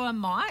Varroa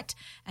mite,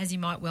 as you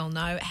might well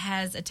know,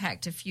 has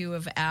attacked a few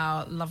of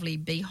our lovely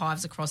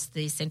beehives across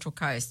the Central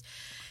Coast.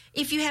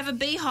 If you have a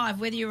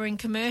beehive, whether you're in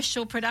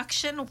commercial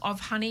production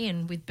of honey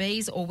and with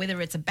bees or whether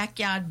it's a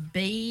backyard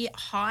bee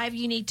hive,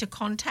 you need to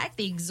contact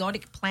the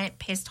Exotic Plant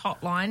Pest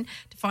Hotline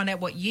to find out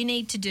what you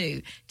need to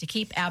do to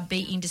keep our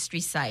bee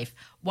industry safe.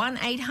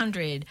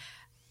 1-800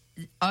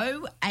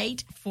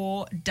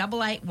 084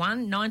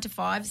 881 9 to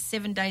 5,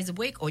 7 days a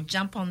week, or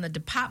jump on the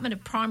Department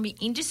of Primary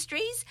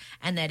Industries,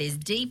 and that is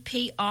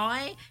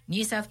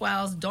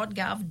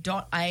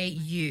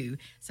dpi.newsouthwales.gov.au.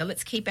 So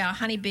let's keep our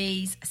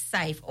honeybees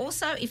safe.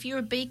 Also, if you're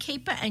a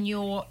beekeeper and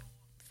you're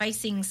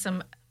facing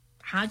some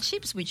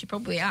hardships, which you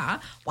probably are,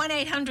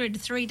 1-800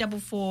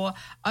 344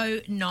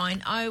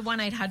 090,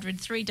 1-800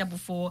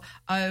 344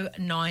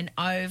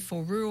 090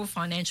 for rural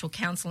financial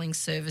counselling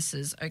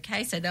services,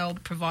 okay? So they'll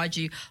provide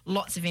you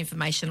lots of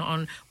information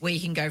on where you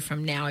can go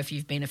from now if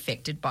you've been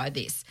affected by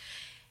this.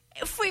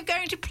 If we're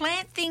going to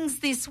plant things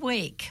this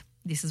week,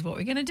 this is what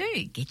we're going to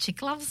do. Get your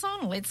gloves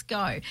on. Let's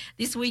go.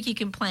 This week you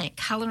can plant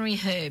culinary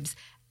herbs,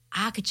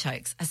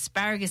 artichokes,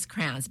 asparagus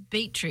crowns,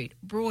 beetroot,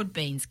 broad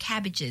beans,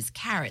 cabbages,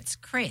 carrots,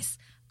 cress,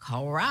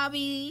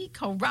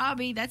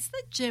 kohlrabi, that's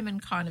the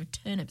German kind of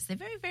turnips. They're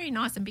very, very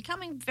nice and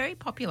becoming very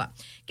popular.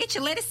 Get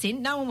your lettuce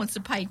in. No one wants to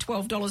pay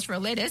 $12 for a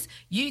lettuce.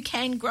 You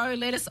can grow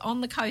lettuce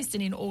on the coast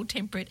and in all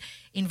temperate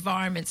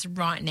environments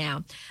right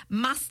now.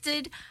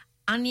 Mustard,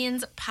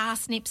 onions,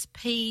 parsnips,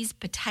 peas,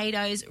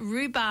 potatoes,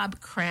 rhubarb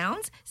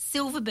crowns,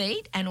 silver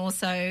beet, and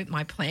also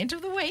my plant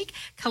of the week,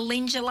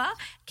 calendula,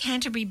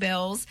 Canterbury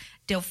bells,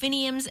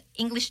 delphiniums,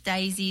 English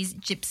daisies,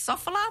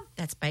 gypsophila,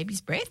 that's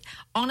baby's breath,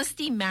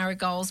 honesty,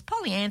 marigolds,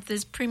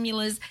 polyanthus,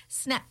 primulas,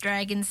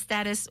 snapdragon,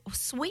 status,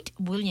 sweet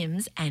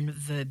williams, and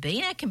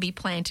verbena can be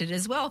planted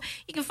as well.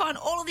 You can find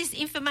all of this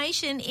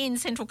information in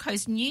Central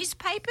Coast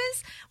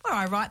newspapers, where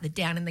I write the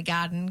Down in the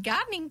Garden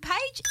gardening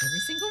page every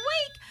single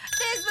week.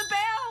 There's the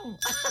bell.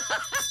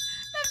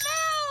 The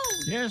bell.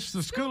 Yes,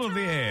 the School of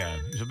the Air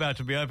is about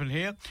to be open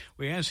here.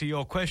 We answer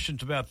your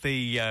questions about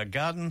the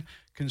garden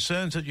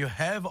concerns that you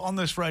have on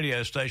this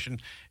radio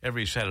station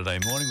every Saturday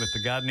morning with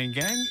the Gardening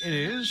Gang. It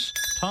is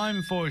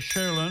time for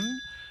Sherilyn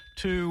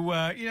to,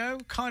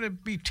 kind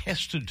of be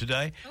tested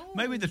today. Ooh.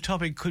 Maybe the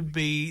topic could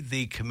be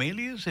the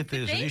camellias. If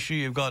there's an issue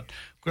you've got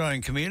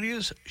growing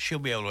camellias, she'll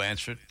be able to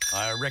answer it.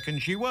 I reckon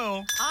she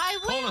will. I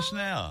will. Call us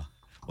now.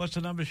 What's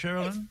the number,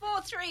 Sherilyn?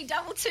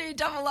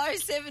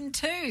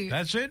 43220072.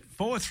 That's it,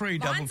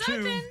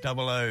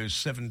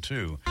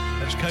 43220072.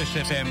 That's Coast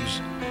FM's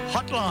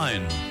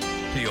hotline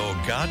to your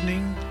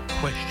gardening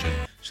question.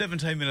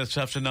 17 minutes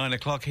after 9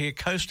 o'clock here,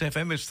 Coast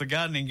FM. It's the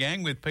Gardening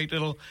Gang with Pete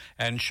Little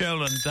and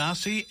Sherilyn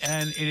Darcy,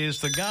 and it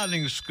is the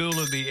Gardening School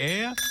of the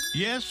Air.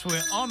 Yes,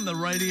 we're on the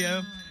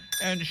radio.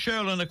 And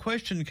Sherilyn, a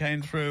question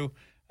came through.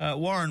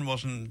 Warren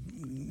wasn't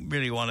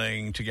really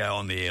wanting to go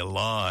on the air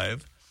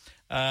live,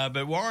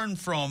 but Warren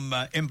from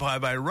Empire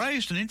Bay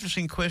raised an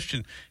interesting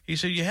question. He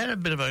said you had a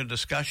bit of a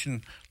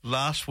discussion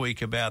last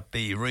week about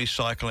the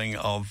recycling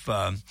of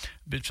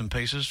bits and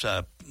pieces,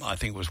 I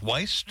think it was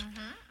waste.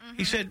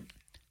 He said,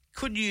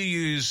 could you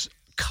use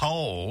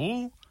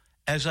coal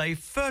as a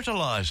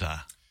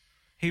fertiliser?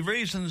 He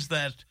reasons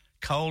that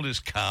coal is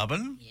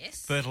carbon.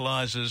 Yes.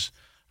 Fertilisers,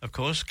 of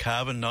course,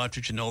 carbon,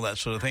 nitrogen, all that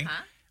sort of thing.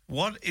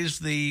 What is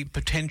the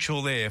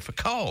potential there for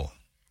coal?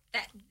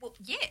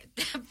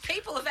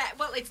 People have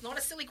it's not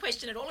a silly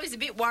question at all. He's a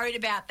bit worried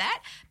about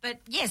that. But,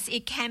 yes,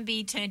 it can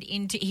be turned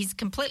into, he's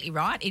completely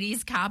right, it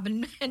is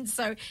carbon, and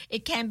so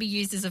it can be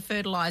used as a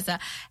fertiliser.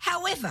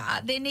 However,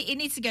 then it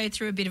needs to go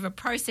through a bit of a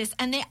process,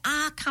 and there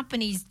are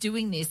companies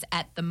doing this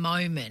at the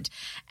moment,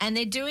 and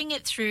they're doing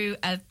it through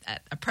a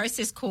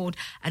process called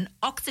an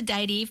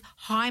oxidative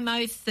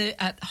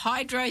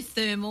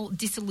hydrothermal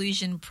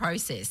dissolution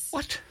process.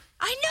 What?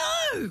 I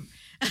know!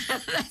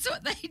 That's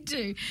what they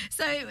do.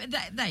 So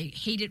they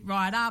heat it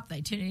right up,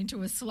 they turn it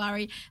into a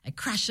slurry, they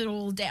crush it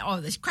all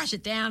down, they crush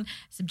it down,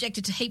 subject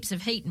it to heaps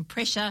of heat and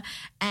pressure,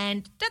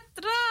 and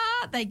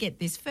they get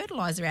this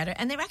fertiliser out of it.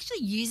 And they're actually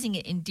using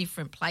it in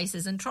different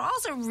places, and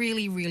trials are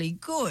really, really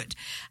good.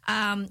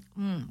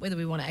 Whether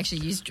we want to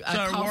actually use So,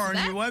 coal Warren, for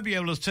that. you won't be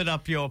able to set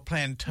up your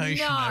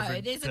plantation over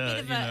at, there's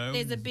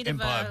a bit of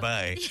Empire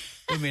Bay.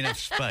 Give me enough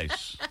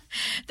space.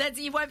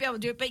 You won't be able to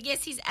do it. But,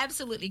 yes, he's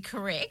absolutely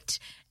correct.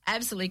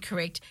 Absolutely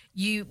correct.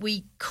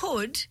 We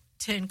could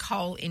turn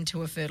coal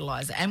into a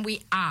fertiliser, and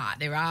we are.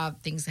 There are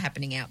things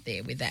happening out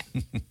there with that.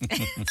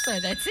 So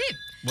that's it.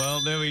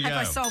 Well, there we go. Have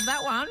I solved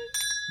that one?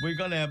 We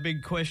got our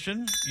big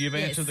question. You've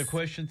Yes. answered the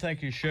question.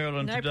 Thank you,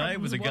 Sherilyn, No today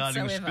with the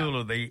Gardening whatsoever. School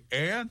of the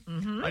Air.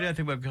 I don't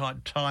think we've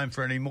got time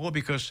for any more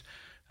because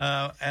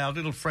our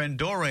little friend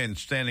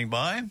Doreen's standing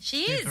by.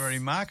 She If is. there are any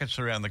markets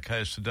around the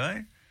coast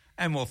today,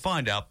 and we'll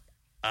find out.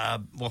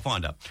 We'll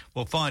find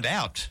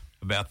out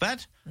about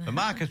that. The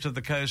markets of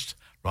the coast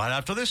right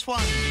after this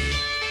one.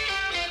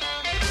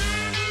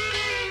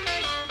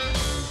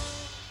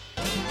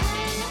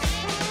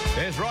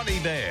 There's Roddy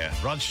there.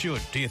 Rod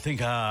Stewart, do you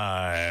think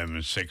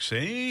I'm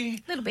sexy?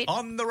 A little bit.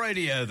 On the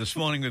radio this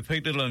morning with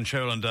Pete Little and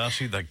Sherilyn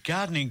Darcy, the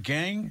Gardening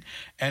Gang.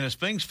 And it's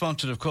being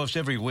sponsored, of course,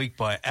 every week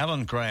by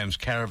Alan Graham's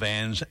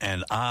Caravans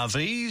and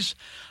RVs.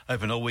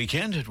 Open all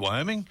weekend at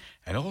Wyoming.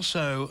 And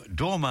also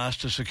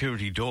Doormaster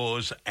Security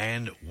Doors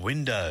and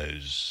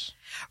Windows.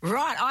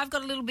 Right, I've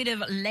got a little bit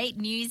of late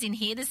news in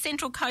here. The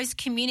Central Coast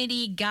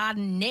Community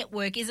Garden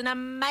Network is an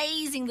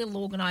amazing little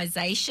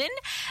organisation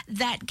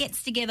that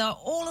gets together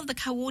all of the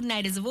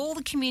coordinators of all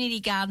the community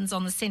gardens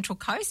on the Central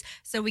Coast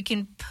so we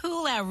can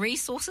pool our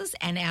resources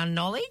and our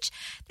knowledge.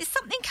 There's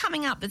something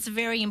coming up that's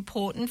very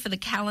important for the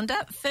calendar.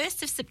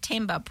 1st of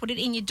September, put it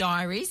in your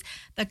diaries,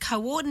 the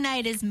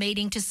coordinators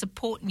meeting to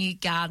support new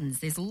gardens.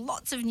 There's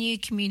lots of new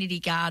community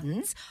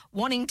gardens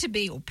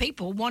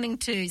people wanting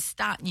to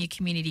start new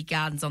community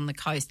gardens on the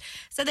coast.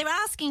 So they're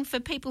asking for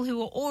people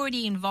who are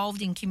already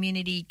involved in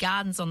community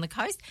gardens on the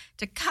coast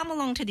to come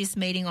along to this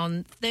meeting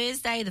on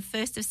Thursday, the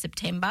 1st of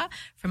September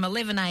from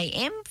 11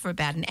 a.m. for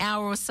about an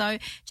hour or so,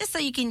 just so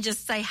you can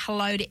just say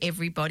hello to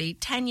everybody.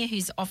 Tanya,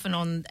 who's often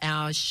on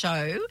our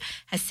show,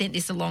 has sent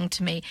this along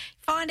to me.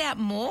 Find out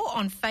more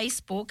on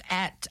Facebook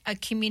at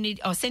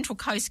Central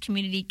Coast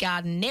Community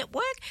Garden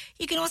Network.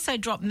 You can also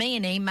drop me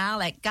an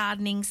email at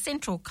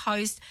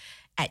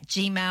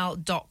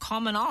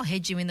gardeningcentralcoast@gmail.com and I'll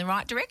head you in the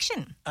right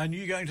direction. Are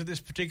you going to this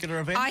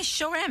particular event? I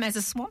sure am, as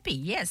a Swampy.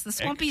 Yes, the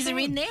Swampies are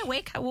in there.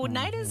 We're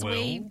coordinators.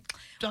 Well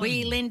done.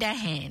 We lend a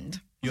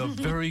hand. You're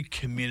very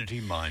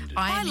community-minded.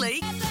 I am.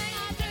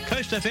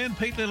 Coast FM,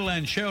 Pete Little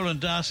and Sherilyn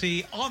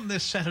Darcy on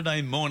this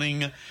Saturday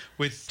morning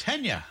with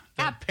Tanya,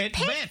 the Our pet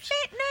vet. nurse.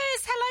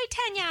 Hello,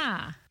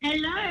 Tanya.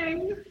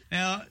 Hello.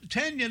 Now,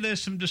 Tanya,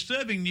 there's some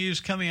disturbing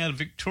news coming out of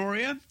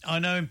Victoria. I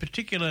know in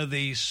particular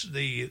the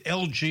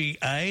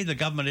LGA, the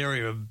government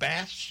area of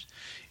Bass,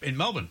 in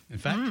Melbourne, in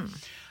fact.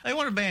 They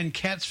want to ban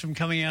cats from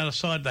coming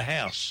outside the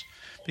house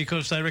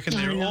because they reckon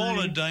they're all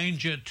a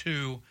danger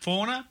to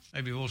fauna,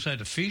 maybe also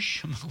to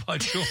fish. I'm not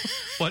quite sure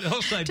what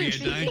else they'd be a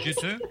danger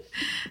to.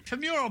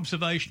 From your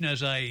observation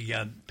as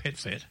a pet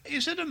vet,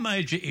 is it a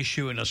major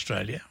issue in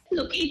Australia?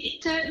 Look,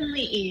 it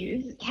certainly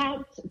is.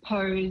 Cats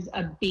pose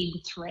a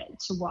big threat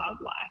to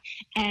wildlife.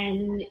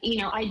 And,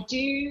 I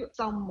do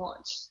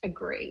somewhat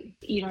agree,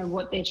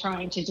 what they're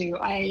trying to do.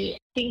 I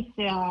think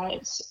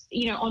that,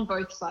 on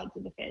both sides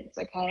of the fence,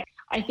 okay,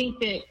 I think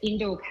that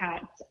indoor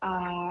cats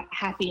are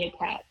happier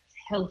cats,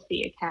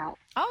 healthier cats.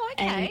 Oh,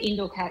 okay. And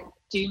indoor cats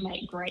do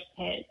make great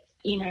pets.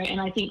 And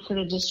I think for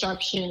the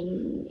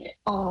destruction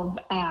of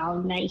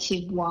our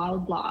native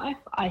wildlife,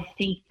 I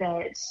think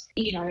that,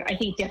 I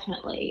think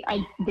definitely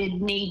there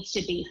needs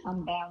to be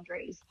some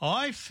boundaries.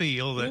 I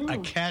feel that a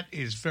cat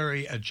is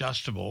very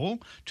adjustable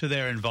to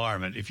their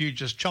environment. If you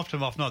just chopped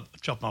him off, not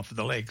chop him off with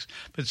the legs,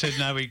 but said,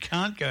 no, he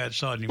can't go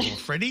outside anymore,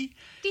 Freddie,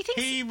 Do you think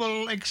he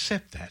will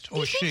accept that,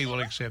 or she will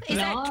accept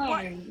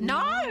that.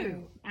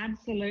 No,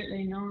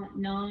 absolutely not.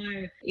 No,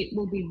 it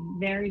will be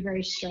very,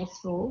 very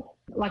stressful.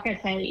 Like I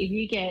say, if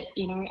you get,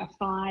 a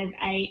 5,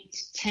 8,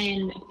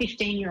 10,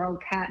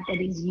 15-year-old cat that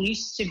is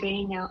used to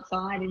being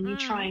outside and you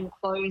try and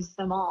close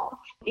them off,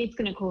 it's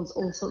going to cause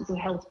all sorts of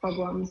health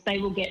problems. They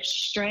will get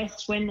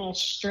stressed. When they're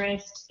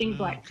stressed, things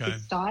like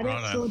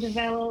cystitis will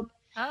develop.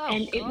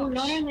 And it will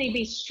not only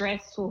be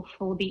stressful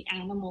for the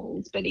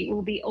animals, but it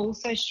will be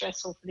also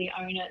stressful for the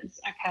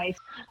owners, okay?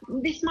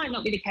 This might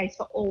not be the case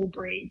for all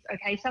breeds,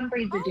 okay? Some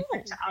breeds are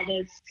different to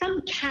others.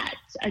 Some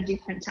cats are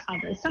different to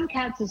others. Some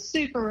cats are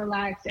super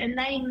relaxed and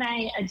they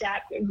may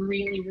adapt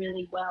really,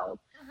 really well.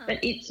 But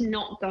it's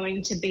not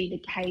going to be the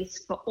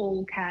case for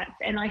all cats.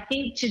 And I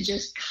think to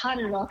just cut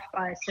it off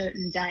by a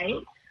certain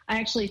date, I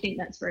actually think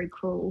that's very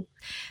cruel.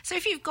 So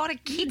if you've got a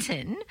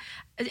kitten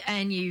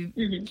and you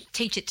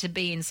teach it to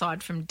be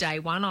inside from day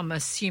one, I'm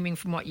assuming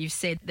from what you've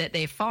said that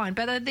they're fine,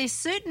 but are there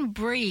certain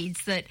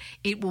breeds that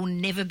it will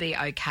never be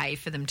okay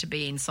for them to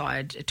be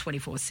inside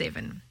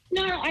 24/7?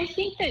 No, I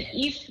think that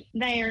if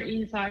they are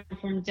inside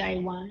from day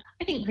one,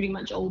 I think pretty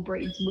much all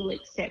breeds will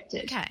accept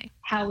it. Okay.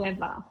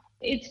 However,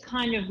 it's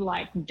kind of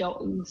like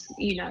dogs,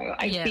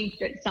 I think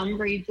that some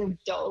breeds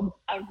of dogs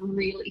are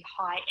really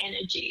high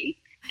energy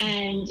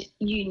and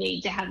you need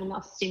to have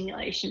enough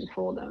stimulation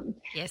for them.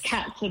 Yes.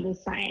 Cats are the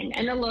same.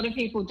 And a lot of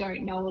people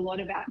don't know a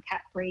lot about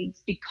cat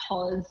breeds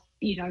because,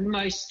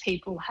 most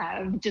people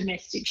have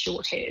domestic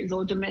short hairs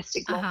or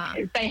domestic long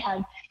hairs. They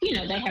have,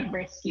 they have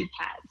rescue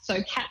cats.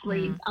 So cat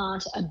breeds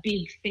aren't a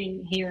big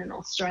thing here in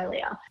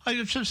Australia. I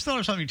just thought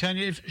of something,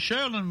 Tanya. If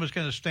Sherilyn was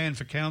going to stand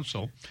for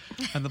council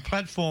and the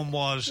platform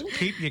was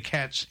keep your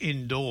cats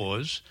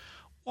indoors,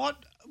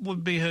 what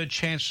would be her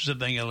chances of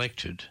being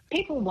elected?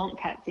 People want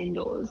cats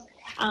indoors.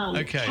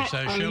 Okay, so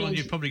Sherilyn,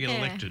 you'd probably get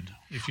elected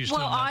if you still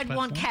on that I'd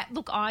platform.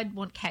 want I'd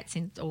want cats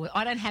indoors.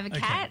 I don't have a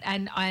cat,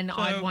 and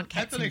I'd want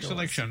cats at the next indoors.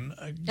 election,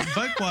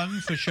 vote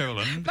one for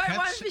Sherilyn. Vote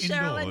one for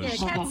Sherilyn,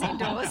 cats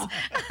indoors.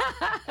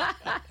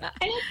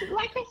 And it's,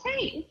 like I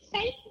say, it's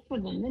safe for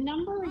them. The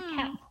number of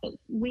cats that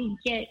we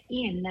get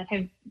in that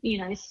have,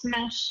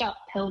 smashed up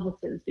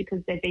pelvises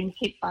because they've been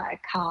hit by a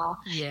car,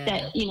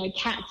 that,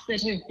 cats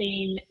that have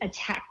been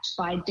attacked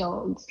by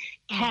dogs,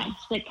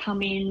 cats that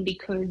come in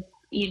because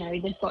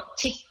they've got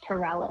tick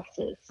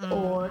paralysis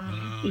or,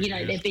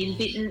 they've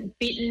been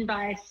bitten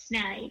by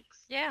snakes.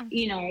 Yeah.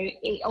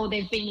 Or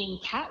they've been in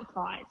cat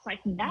fights. Like,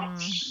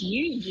 that's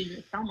huge in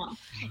the summer.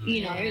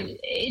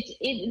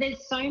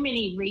 There's so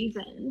many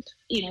reasons,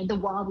 the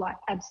wildlife,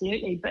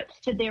 absolutely, but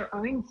for their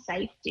own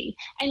safety.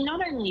 And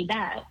not only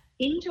that,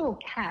 indoor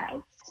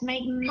cats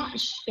make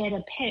much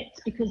better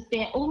pets because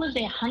all of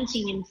their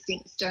hunting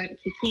instincts don't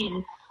kick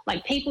in.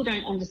 Like, people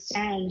don't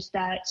understand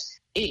that,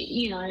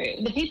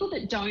 the people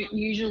that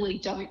usually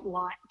don't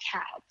like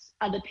cats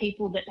are the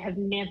people that have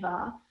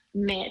never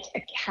met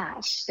a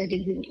cat that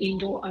is an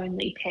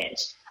indoor-only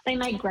pet. They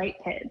make great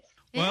pets.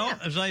 Well,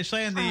 as they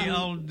say in the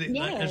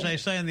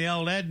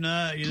old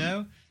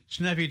ad,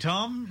 Snappy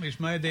Tom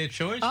has made their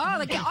choice. Oh,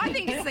 I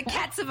think it's the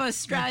cats of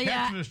Australia,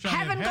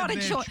 haven't got a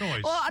choice.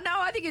 Well, no,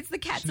 I think it's the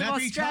cats of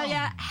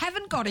Australia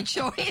haven't got a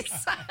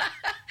choice.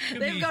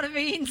 They've got to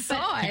be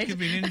inside. It could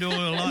be an indoor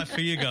life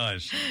for you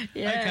guys.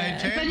 Yeah. Okay,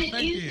 Tam, But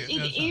thank you.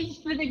 it is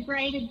for the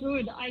greater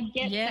good. I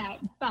get that,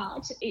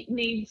 but it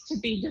needs to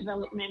be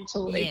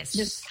developmental. Yes. It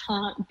just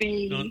can't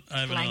be, Not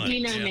overnight.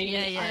 you know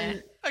me. Yeah.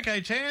 Okay,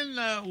 Tan,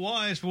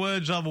 wise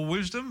words of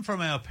wisdom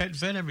from our pet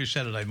vet every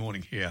Saturday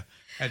morning here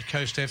at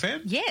Coast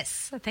FM.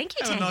 Yes, thank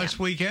you, Have Tanya. a nice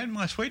weekend,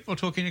 my sweet. We'll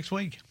talk to you next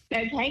week.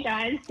 Okay,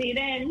 guys. See you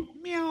then.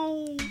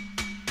 Meow.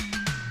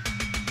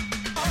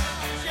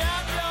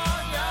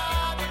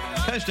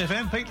 Coast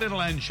FM, Pete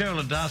Little and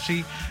Sherilyn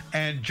Darcy,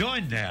 and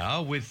joined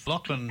now with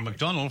Lachlan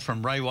McDonald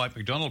from Ray White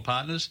McDonald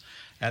Partners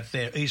at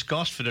their East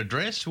Gosford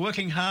address.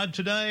 Working hard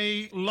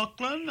today,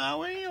 Lachlan, are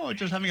we, or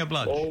just having a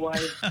blood?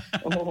 Always.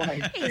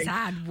 He's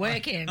hard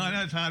working. I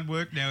know it's hard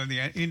work now in the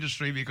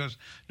industry because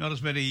not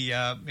as many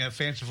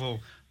fanciful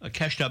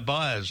cashed-up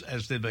buyers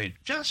as there have been.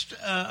 Just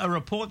a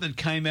report that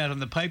came out in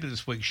the paper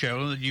this week,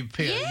 Sherilyn, that you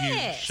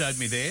showed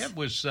me there,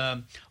 was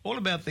all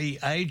about the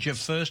age of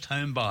first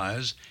home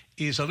buyers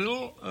is a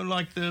little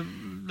like the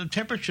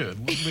temperature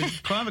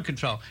with climate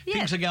control. Yeah.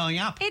 Things are going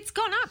up. It's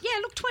gone up. Yeah,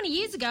 look, 20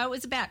 years ago it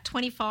was about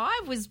 25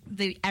 was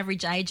the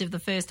average age of the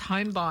first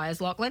home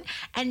buyers, Lachlan,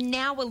 and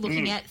now we're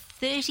looking at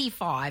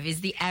 35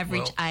 is the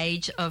average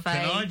age of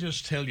Can I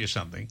just tell you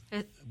something?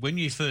 When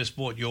you first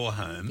bought your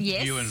home,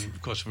 Yes. you and,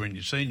 of course, were in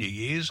your senior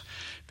years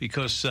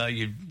because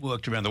you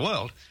worked around the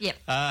world. Yep.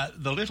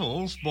 The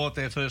Littles bought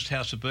their first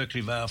house at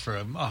Berkeley Vale for,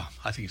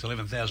 I think it's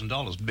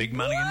 $11,000. Big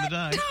money in the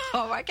day.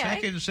 Oh, okay.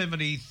 Back in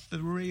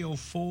 73 or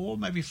 4,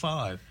 maybe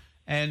 5.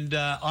 and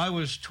I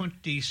was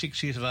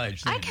 26 years of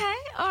age then. Okay,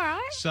 all right.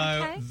 So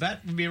okay.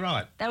 that would be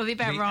right. That would be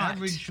about the right. The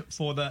average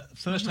for the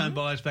first home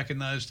buyers back in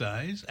those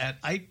days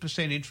at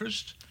 8%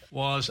 interest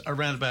was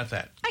around about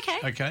that. Okay.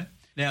 Okay.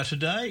 Now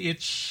today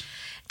it's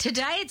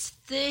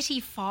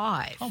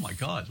 35. oh my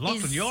God,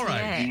 Lachlan, your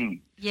yeah. age.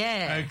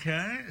 Yeah.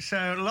 Okay.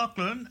 So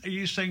Lachlan, are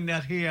you seeing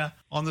that here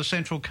on the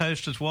Central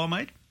Coast as well,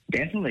 mate?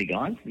 Definitely,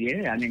 guys.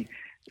 Yeah, I mean,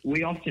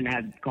 we often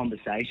have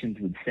conversations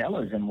with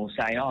sellers and we'll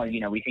say, oh, you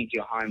know, we think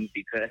your home would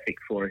be perfect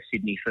for a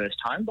Sydney first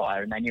home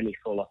buyer, and they nearly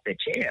fall off their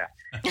chair.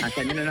 I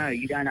say, no,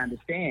 you don't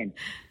understand.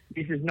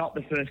 This is not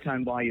the first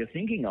home buyer you're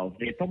thinking of.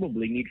 They're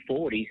probably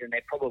mid-40s and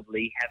they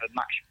probably have a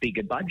much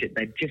bigger budget.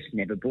 They've just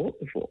never bought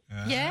before.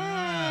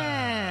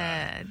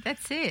 Yeah,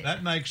 that's it.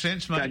 That makes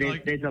sense, mate. So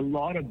there's a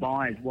lot of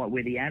buyers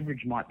where the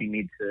average might be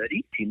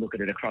mid-30s. If you look at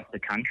it across the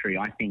country,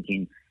 I think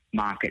in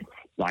markets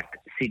like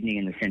Sydney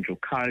and the Central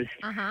Coast,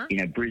 you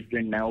know,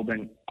 Brisbane,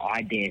 Melbourne,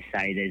 I dare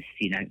say there's,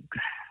 you know,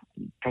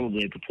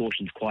 probably a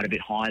proportion's quite a bit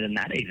higher than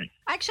that even.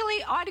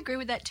 Actually, I'd agree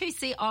with that too.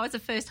 See, I was a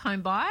first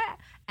home buyer,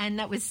 and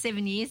that was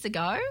 7 years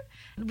ago,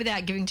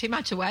 without giving too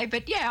much away.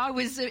 But yeah, I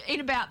was in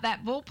about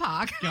that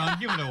ballpark. Go on,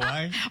 give it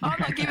away. I'm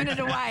not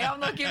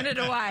giving it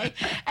away.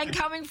 And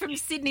coming from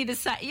Sydney to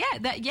say,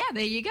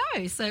 there you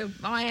go. So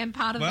I am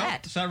part of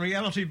that. So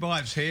reality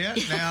bites here.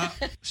 Now,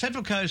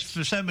 Central Coast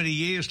for so many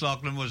years,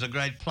 Lachlan, was a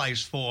great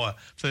place for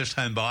first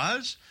home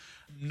buyers.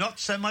 Not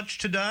so much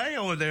today,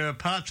 or there are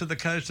parts of the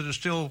coast that are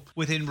still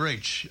within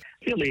reach?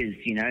 Still is,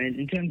 you know,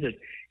 in terms of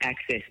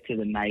access to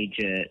the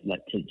major,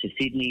 like to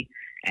Sydney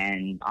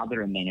and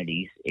other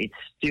amenities, it's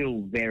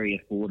still very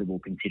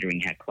affordable considering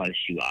how close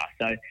you are.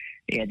 So,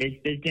 yeah,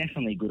 there's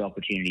definitely good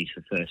opportunities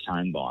for first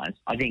home buyers.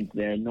 I think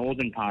the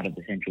northern part of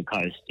the Central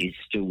Coast is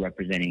still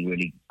representing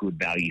really good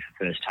value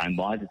for first home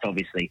buyers. It's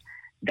obviously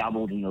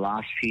doubled in the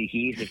last few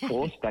years, of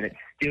course, but it's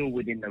still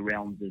within the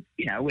realms of,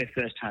 you know, where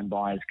first home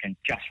buyers can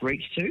just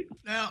reach to.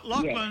 Now,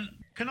 Lachlan,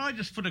 can I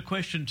just put a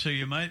question to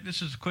you, mate?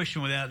 This is a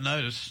question without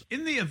notice.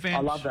 In the event... I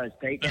love those,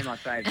 Pete. They're my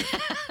favourite.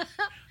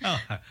 Oh,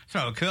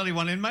 throw a curly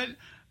one in, mate.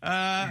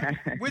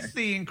 With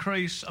the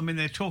increase, I mean,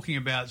 they're talking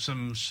about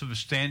some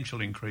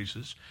substantial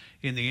increases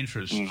in the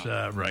interest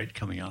rate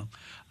coming up.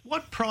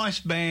 What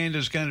price band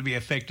is going to be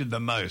affected the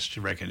most,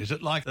 you reckon? Is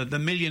it like the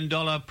 $1 million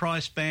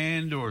price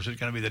band, or is it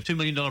going to be the $2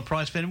 million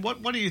price band?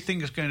 What do you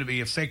think is going to be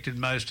affected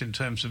most in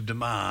terms of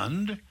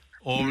demand,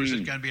 or is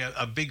it going to be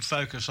a big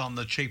focus on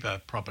the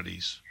cheaper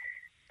properties?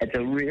 It's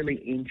a really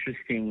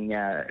interesting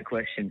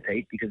question,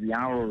 Pete, because we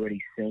are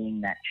already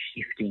seeing that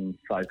shifting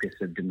focus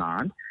of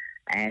demand,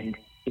 and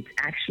it's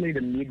actually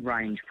the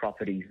mid-range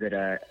properties that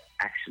are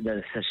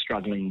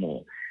struggling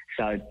more.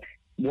 So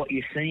what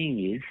you're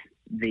seeing is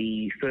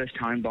the first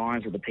home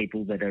buyers, or the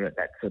people that are at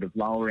that sort of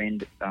lower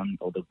end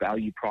or the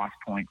value price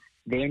point,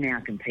 they're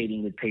now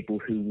competing with people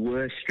who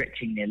were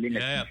stretching their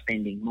limits and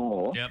spending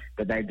more,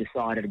 but they've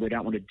decided we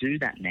don't want to do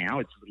that now.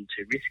 It's a little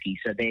too risky.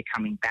 So they're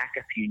coming back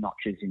a few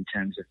notches in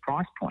terms of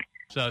price point.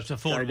 So it's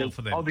affordable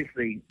for them.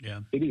 Obviously,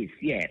 it is,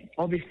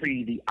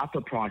 Obviously, the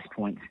upper price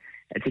points,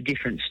 it's a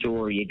different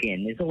story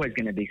again. There's always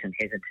going to be some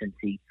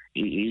hesitancy,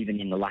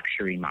 even in the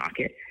luxury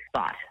market,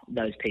 but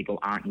those people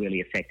aren't really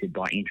affected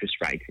by interest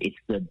rates. It's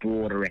the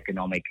broader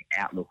economic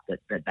outlook that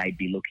they'd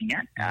be looking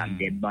at.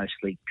 They're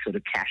mostly sort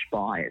of cash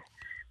buyers,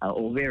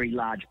 or very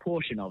large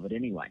portion of it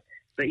anyway.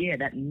 But yeah,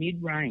 that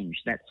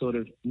mid-range, that sort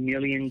of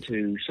million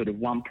to sort of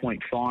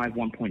 1.5,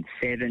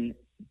 1.7,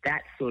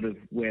 that's sort of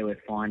where we're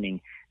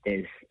finding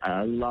there's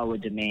a lower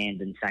demand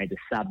than, say, the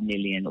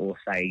sub-million or,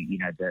 say, you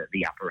know,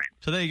 the upper end.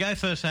 So there you go,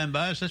 first-home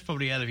buyers. That's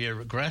probably out of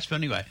your grasp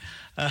anyway.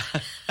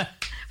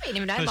 You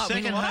never know, for might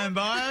win a lot. second-home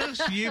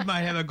buyers, you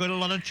may have a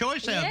lot of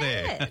choice out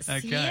there.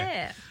 Okay.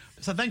 Yeah.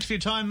 So thanks for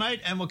your time,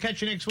 mate, and we'll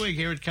catch you next week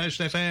here at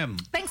Coast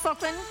FM. Thanks,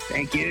 Lachlan.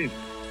 Thank you.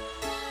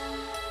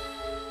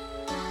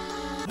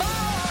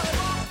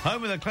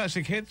 Home of the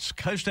classic hits,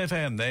 Coast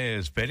FM.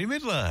 There's Betty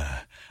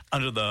Midler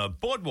under the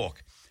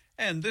boardwalk.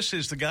 And this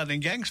is the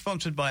Gardening Gang,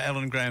 sponsored by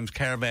Alan Graham's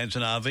Caravans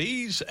and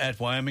RVs at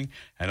Wyoming,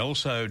 and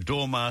also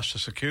Doormaster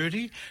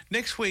Security.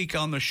 Next week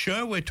on the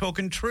show, we're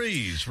talking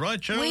trees, right,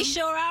 Joe? We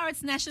sure are.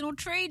 It's National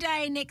Tree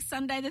Day next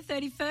Sunday, the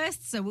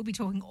 31st. So we'll be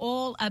talking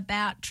all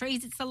about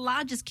trees. It's the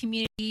largest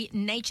community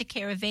nature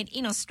care event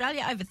in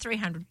Australia. Over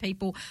 300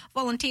 people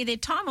volunteer their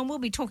time, and we'll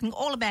be talking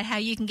all about how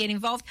you can get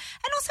involved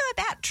and also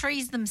about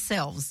trees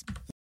themselves.